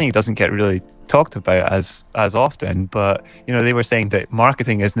 which is something that doesn't get really talked about as often. But they were saying that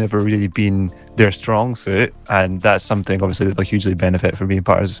marketing has never really been their strong suit, and that's something obviously that they'll hugely benefit from being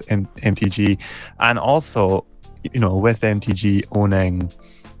part of MTG. And also, with MTG owning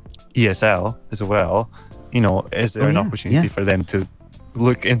ESL as well, is there an opportunity for them to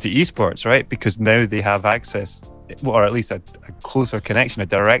look into esports, right? Because now they have access, or at least a closer connection, a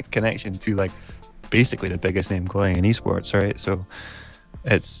direct connection to basically the biggest name going in esports, right? So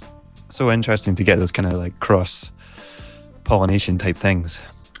it's so interesting to get those kind of cross pollination type things.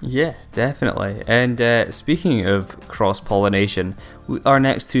 Yeah, definitely. And speaking of cross-pollination, our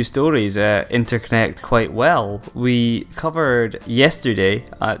next 2 stories interconnect quite well. We covered yesterday,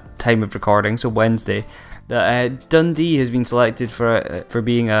 at time of recording, so Wednesday, that Dundee has been selected for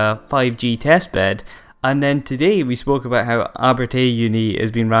being a 5G testbed. And then today we spoke about how Abertay Uni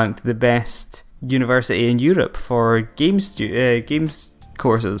has been ranked the best university in Europe for games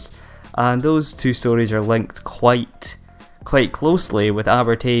courses. and those two stories are linked quite closely, with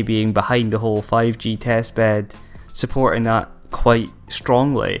Abertay being behind the whole 5G testbed, supporting that quite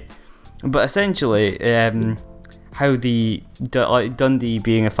strongly. But essentially, how the Dundee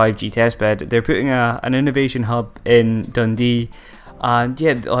being a 5G testbed, they're putting an innovation hub in Dundee, and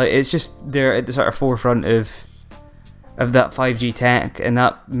it's just they're at the sort of forefront of that 5G tech, and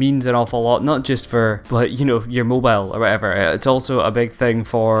that means an awful lot, not just for your mobile or whatever. It's also a big thing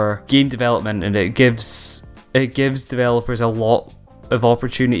for game development, and it gives developers a lot of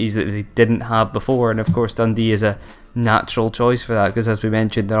opportunities that they didn't have before. And of course, Dundee is a natural choice for that, because as we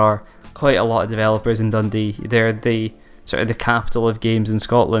mentioned, there are quite a lot of developers in Dundee. They're the sort of the capital of games in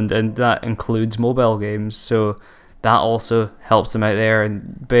Scotland, and that includes mobile games, so that also helps them out there,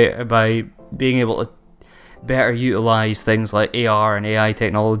 and by being able to better utilise things like AR and AI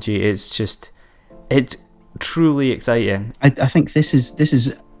technology, it's truly exciting. I think this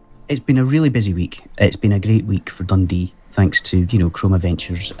is it's been a really busy week. It's been a great week for Dundee, thanks to Chroma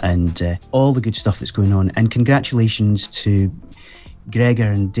Ventures and all the good stuff that's going on. And congratulations to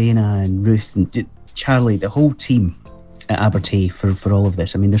Gregor and Dana and Ruth and Charlie, the whole team at Abertay for all of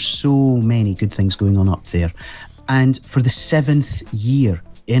this. I mean, there's so many good things going on up there. And for the 7th year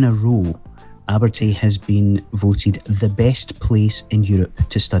in a row, Abertay has been voted the best place in Europe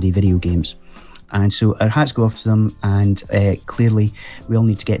to study video games. And so our hats go off to them, and clearly we all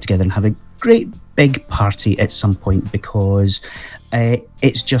need to get together and have a great big party at some point, because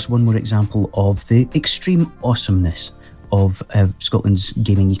it's just one more example of the extreme awesomeness of Scotland's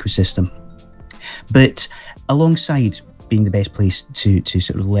gaming ecosystem. But alongside being the best place to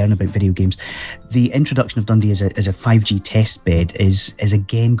sort of learn about video games, the introduction of Dundee as a 5G test bed is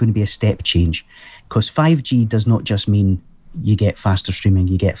again going to be a step change, because 5G does not just mean you get faster streaming,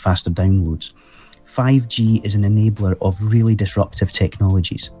 you get faster downloads. 5G is an enabler of really disruptive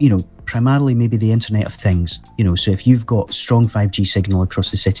technologies, primarily maybe the Internet of Things. So if you've got strong 5G signal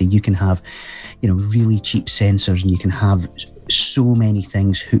across the city, you can have, really cheap sensors, and you can have so many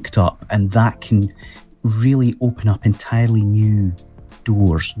things hooked up, and that can really open up entirely new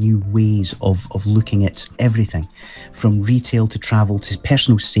doors, new ways of looking at everything, from retail to travel to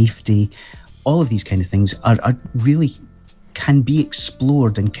personal safety. All of these kind of things are really can be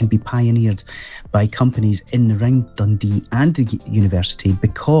explored and can be pioneered by companies in and around Dundee and the university,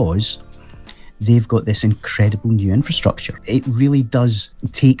 because they've got this incredible new infrastructure. It really does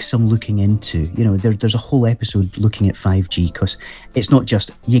take some looking into. There's a whole episode looking at 5G, because it's not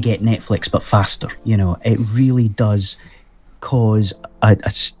just you get Netflix but faster. It really does cause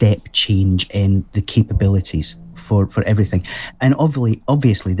a step change in the capabilities for everything. And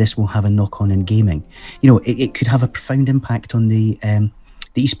obviously this will have a knock-on in gaming. It could have a profound impact on the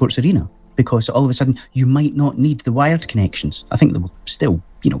esports arena, because all of a sudden you might not need the wired connections. I think they will still,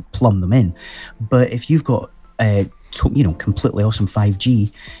 plumb them in. But if you've got, completely awesome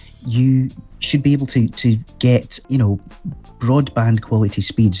 5G, you should be able to get, broadband quality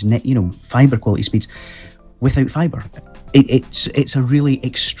speeds, fibre quality speeds without fibre. It's a really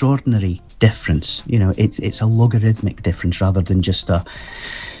extraordinary difference. It's a logarithmic difference rather than just a,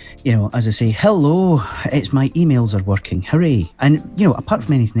 as I say, hello, it's my emails are working, hooray. And, apart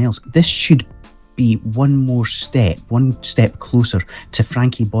from anything else, this should be one step closer to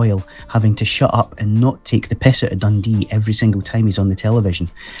Frankie Boyle having to shut up and not take the piss out of Dundee every single time he's on the television.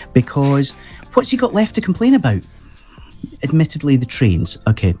 Because what's he got left to complain about? Admittedly, the trains,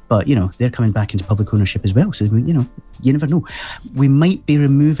 okay, but they're coming back into public ownership as well, so you never know. We might be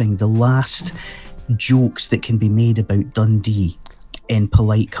removing the last jokes that can be made about Dundee in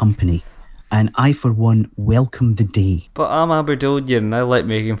polite company, and I for one welcome the day. But I'm Aberdonian, and I like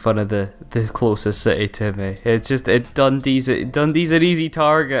making fun of the closest city to me. It's just Dundee's an easy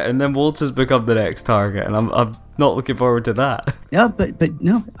target, and then Wolves has become the next target, and I'm not looking forward to that. Yeah, but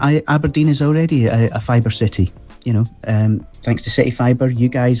no, Aberdeen is already a fibre city. Thanks to City Fibre, you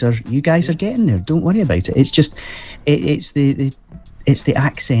guys are getting there. Don't worry about it. It's just it's the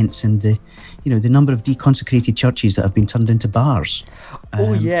accents and the number of deconsecrated churches that have been turned into bars.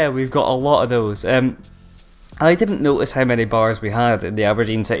 Oh yeah, we've got a lot of those. I didn't notice how many bars we had in the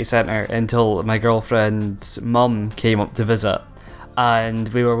Aberdeen city centre until my girlfriend's mum came up to visit, and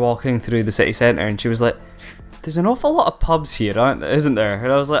we were walking through the city centre, and she was like, "There's an awful lot of pubs here, isn't there?"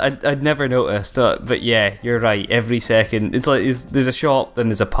 And I was like, I'd never noticed. But yeah, you're right. Every second, it's like there's a shop, then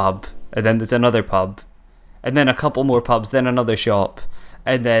there's a pub, and then there's another pub, and then a couple more pubs, then another shop,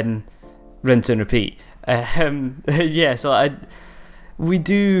 and then rinse and repeat. Yeah, so we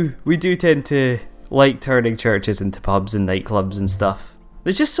do tend to like turning churches into pubs and nightclubs and stuff.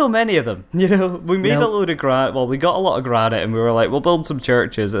 There's just so many of them, you know. We made a load of granite. Well, we got a lot of granite, and we were like, we'll build some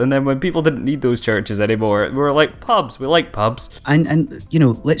churches. And then when people didn't need those churches anymore, we were like, pubs. We like pubs. And you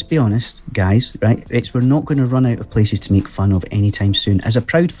know, let's be honest, guys. Right? We're not going to run out of places to make fun of anytime soon. As a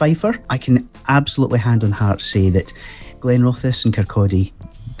proud Fifer, I can absolutely hand on heart say that Glenrothes and Kirkcaldy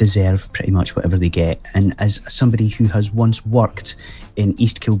deserve pretty much whatever they get. And as somebody who has once worked in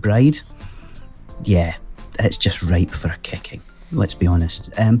East Kilbride, yeah, it's just ripe for a kicking. Let's be honest.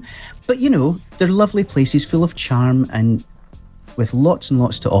 But, you know, they're lovely places full of charm and with lots and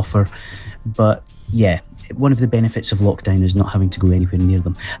lots to offer. But, yeah, one of the benefits of lockdown is not having to go anywhere near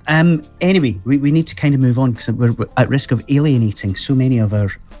them. Anyway, we need to kind of move on because we're at risk of alienating so many of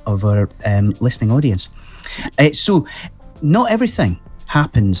our listening audience. So, not everything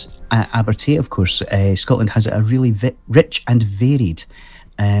happens at Abertay, of course. Scotland has a really rich and varied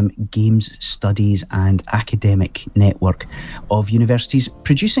games studies and academic network of universities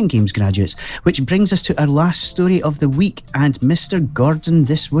producing games graduates, which brings us to our last story of the week. And Mr. Gordon,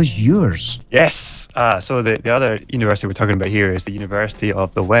 this was yours. Yes. So the other university we're talking about here is the University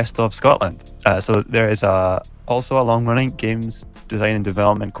of the West of Scotland. So there is also a long-running games design and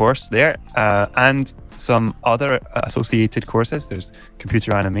development course there, and some other associated courses. There's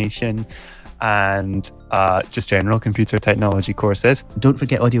computer animation and just general computer technology courses. Don't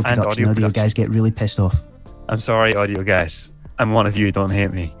forget audio production. Audio guys get really pissed off. I'm sorry, audio guys. I'm one of you, don't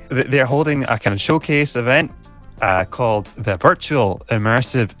hate me. They're holding a kind of showcase event called the Virtual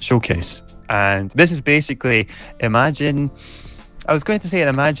Immersive Showcase. And this is basically, imagine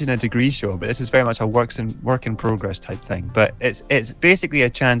a degree show, but this is very much a work in progress type thing. But it's basically a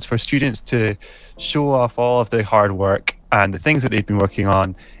chance for students to show off all of the hard work and the things that they've been working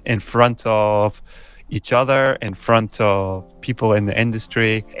on in front of each other, in front of people in the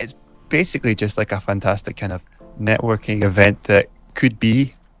industry. It's basically just like a fantastic kind of networking event that could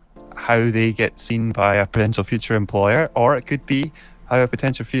be how they get seen by a potential future employer, or it could be how a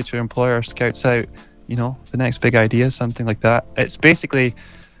potential future employer scouts out, you know, the next big idea, something like that. It's basically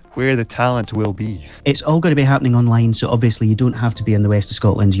where the talent will be. It's all going to be happening online, so obviously you don't have to be in the west of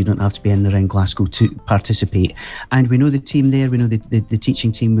Scotland, you don't have to be in around Glasgow to participate. And we know the team there, we know the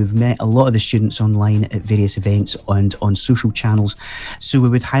teaching team, we've met a lot of the students online at various events and on social channels, so we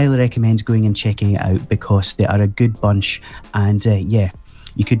would highly recommend going and checking it out because they are a good bunch. And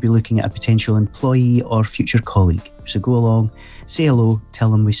you could be looking at a potential employee or future colleague. So go along, say hello, tell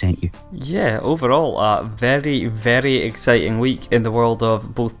them we sent you. Yeah, overall, a very, very exciting week in the world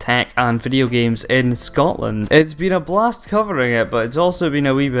of both tech and video games in Scotland. It's been a blast covering it, but it's also been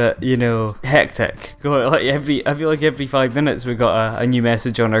a wee bit, you know, hectic. I feel like every 5 minutes we got a new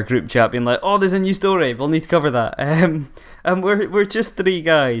message on our group chat being like, oh, there's a new story, we'll need to cover that. And we're just three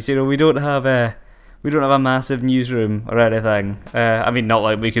guys, you know, we don't have a massive newsroom or anything. I mean, not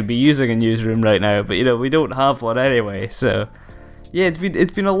like we could be using a newsroom right now, but you know, we don't have one anyway. So, yeah, it's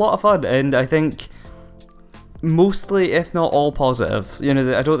been a lot of fun, and I think mostly, if not all, positive. You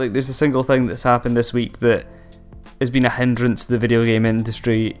know, I don't think there's a single thing that's happened this week that has been a hindrance to the video game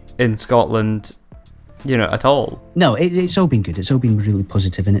industry in Scotland, you know, at all. No, it's all been good. It's all been really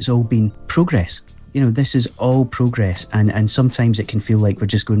positive, and it's all been progress. You know, this is all progress, and sometimes it can feel like we're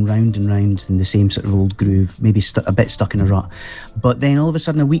just going round and round in the same sort of old groove, maybe a bit stuck in a rut. But then all of a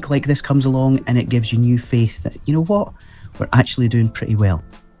sudden a week like this comes along and it gives you new faith that, you know what, we're actually doing pretty well.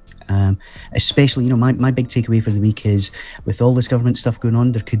 Especially, you know, my big takeaway for the week is with all this government stuff going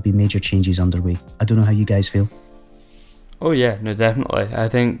on, there could be major changes underway. I don't know how you guys feel. Oh yeah, no, definitely. I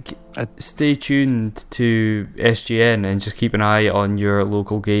think stay tuned to SGN and just keep an eye on your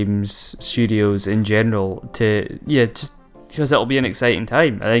local games studios in general just because it'll be an exciting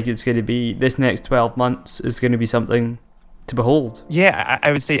time. I think it's going to be, this next 12 months is going to be something to behold. Yeah,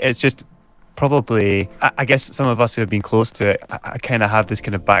 I would say it's just probably, I guess some of us who have been close to it, I kind of have this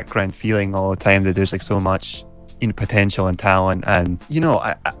kind of background feeling all the time that there's like so much, you know, potential and talent, and, you know,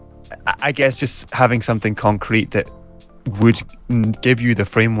 I guess just having something concrete that would give you the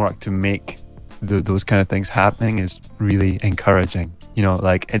framework to make those kind of things happening is really encouraging. You know,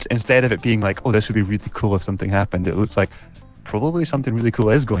 like it's, instead of it being like, oh, this would be really cool if something happened, it looks like probably something really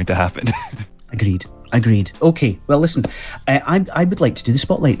cool is going to happen. Agreed. Okay, well listen, I would like to do the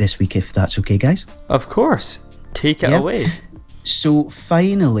spotlight this week, if that's okay, guys. Of course, take it away. So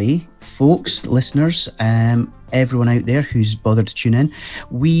finally, folks, listeners, everyone out there who's bothered to tune in,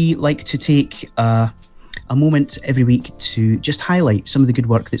 we like to take a moment every week to just highlight some of the good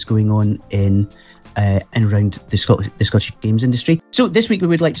work that's going on in and around the Scottish games industry. So this week we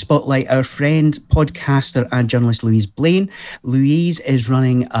would like to spotlight our friend, podcaster and journalist Louise Blaine. Louise is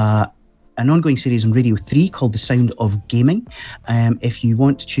running a an ongoing series on Radio 3 called The Sound of Gaming. If you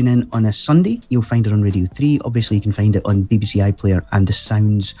want to tune in on a Sunday, you'll find it on Radio 3. Obviously, you can find it on BBC iPlayer and the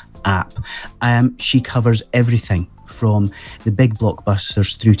Sounds app. She covers everything from the big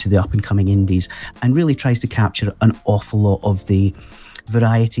blockbusters through to the up-and-coming indies, and really tries to capture an awful lot of the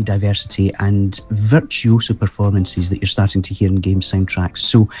variety, diversity and virtuoso performances that you're starting to hear in game soundtracks.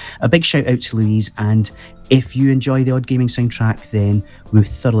 So a big shout out to Louise, and if you enjoy the odd gaming soundtrack, then we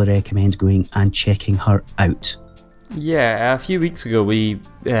thoroughly recommend going and checking her out. Yeah, a few weeks ago we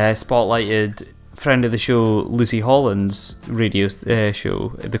spotlighted friend of the show Lucy Holland's radio show,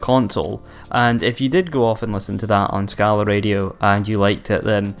 The Console, and if you did go off and listen to that on Scala Radio and you liked it,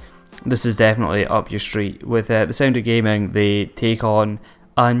 then this is definitely up your street. With The Sound of Gaming, they take on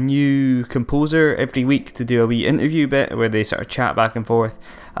a new composer every week to do a wee interview bit where they sort of chat back and forth,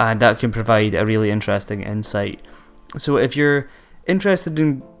 and that can provide a really interesting insight. So if you're interested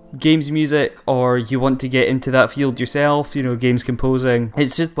in games music, or you want to get into that field yourself, games composing,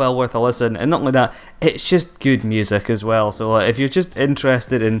 it's just well worth a listen. And not only that, it's just good music as well. So if you're just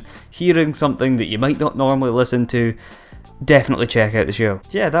interested in hearing something that you might not normally listen to, definitely check out the show.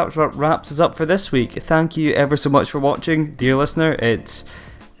 Yeah, that's what wraps us up for this week. Thank you ever so much for watching, dear listener.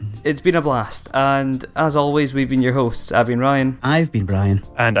 It's been a blast, and as always, we've been your hosts. I've been Ryan. I've been Brian.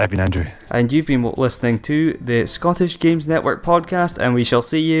 And I've been Andrew. And you've been listening to the Scottish Games Network podcast, and we shall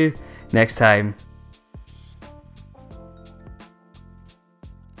see you next time.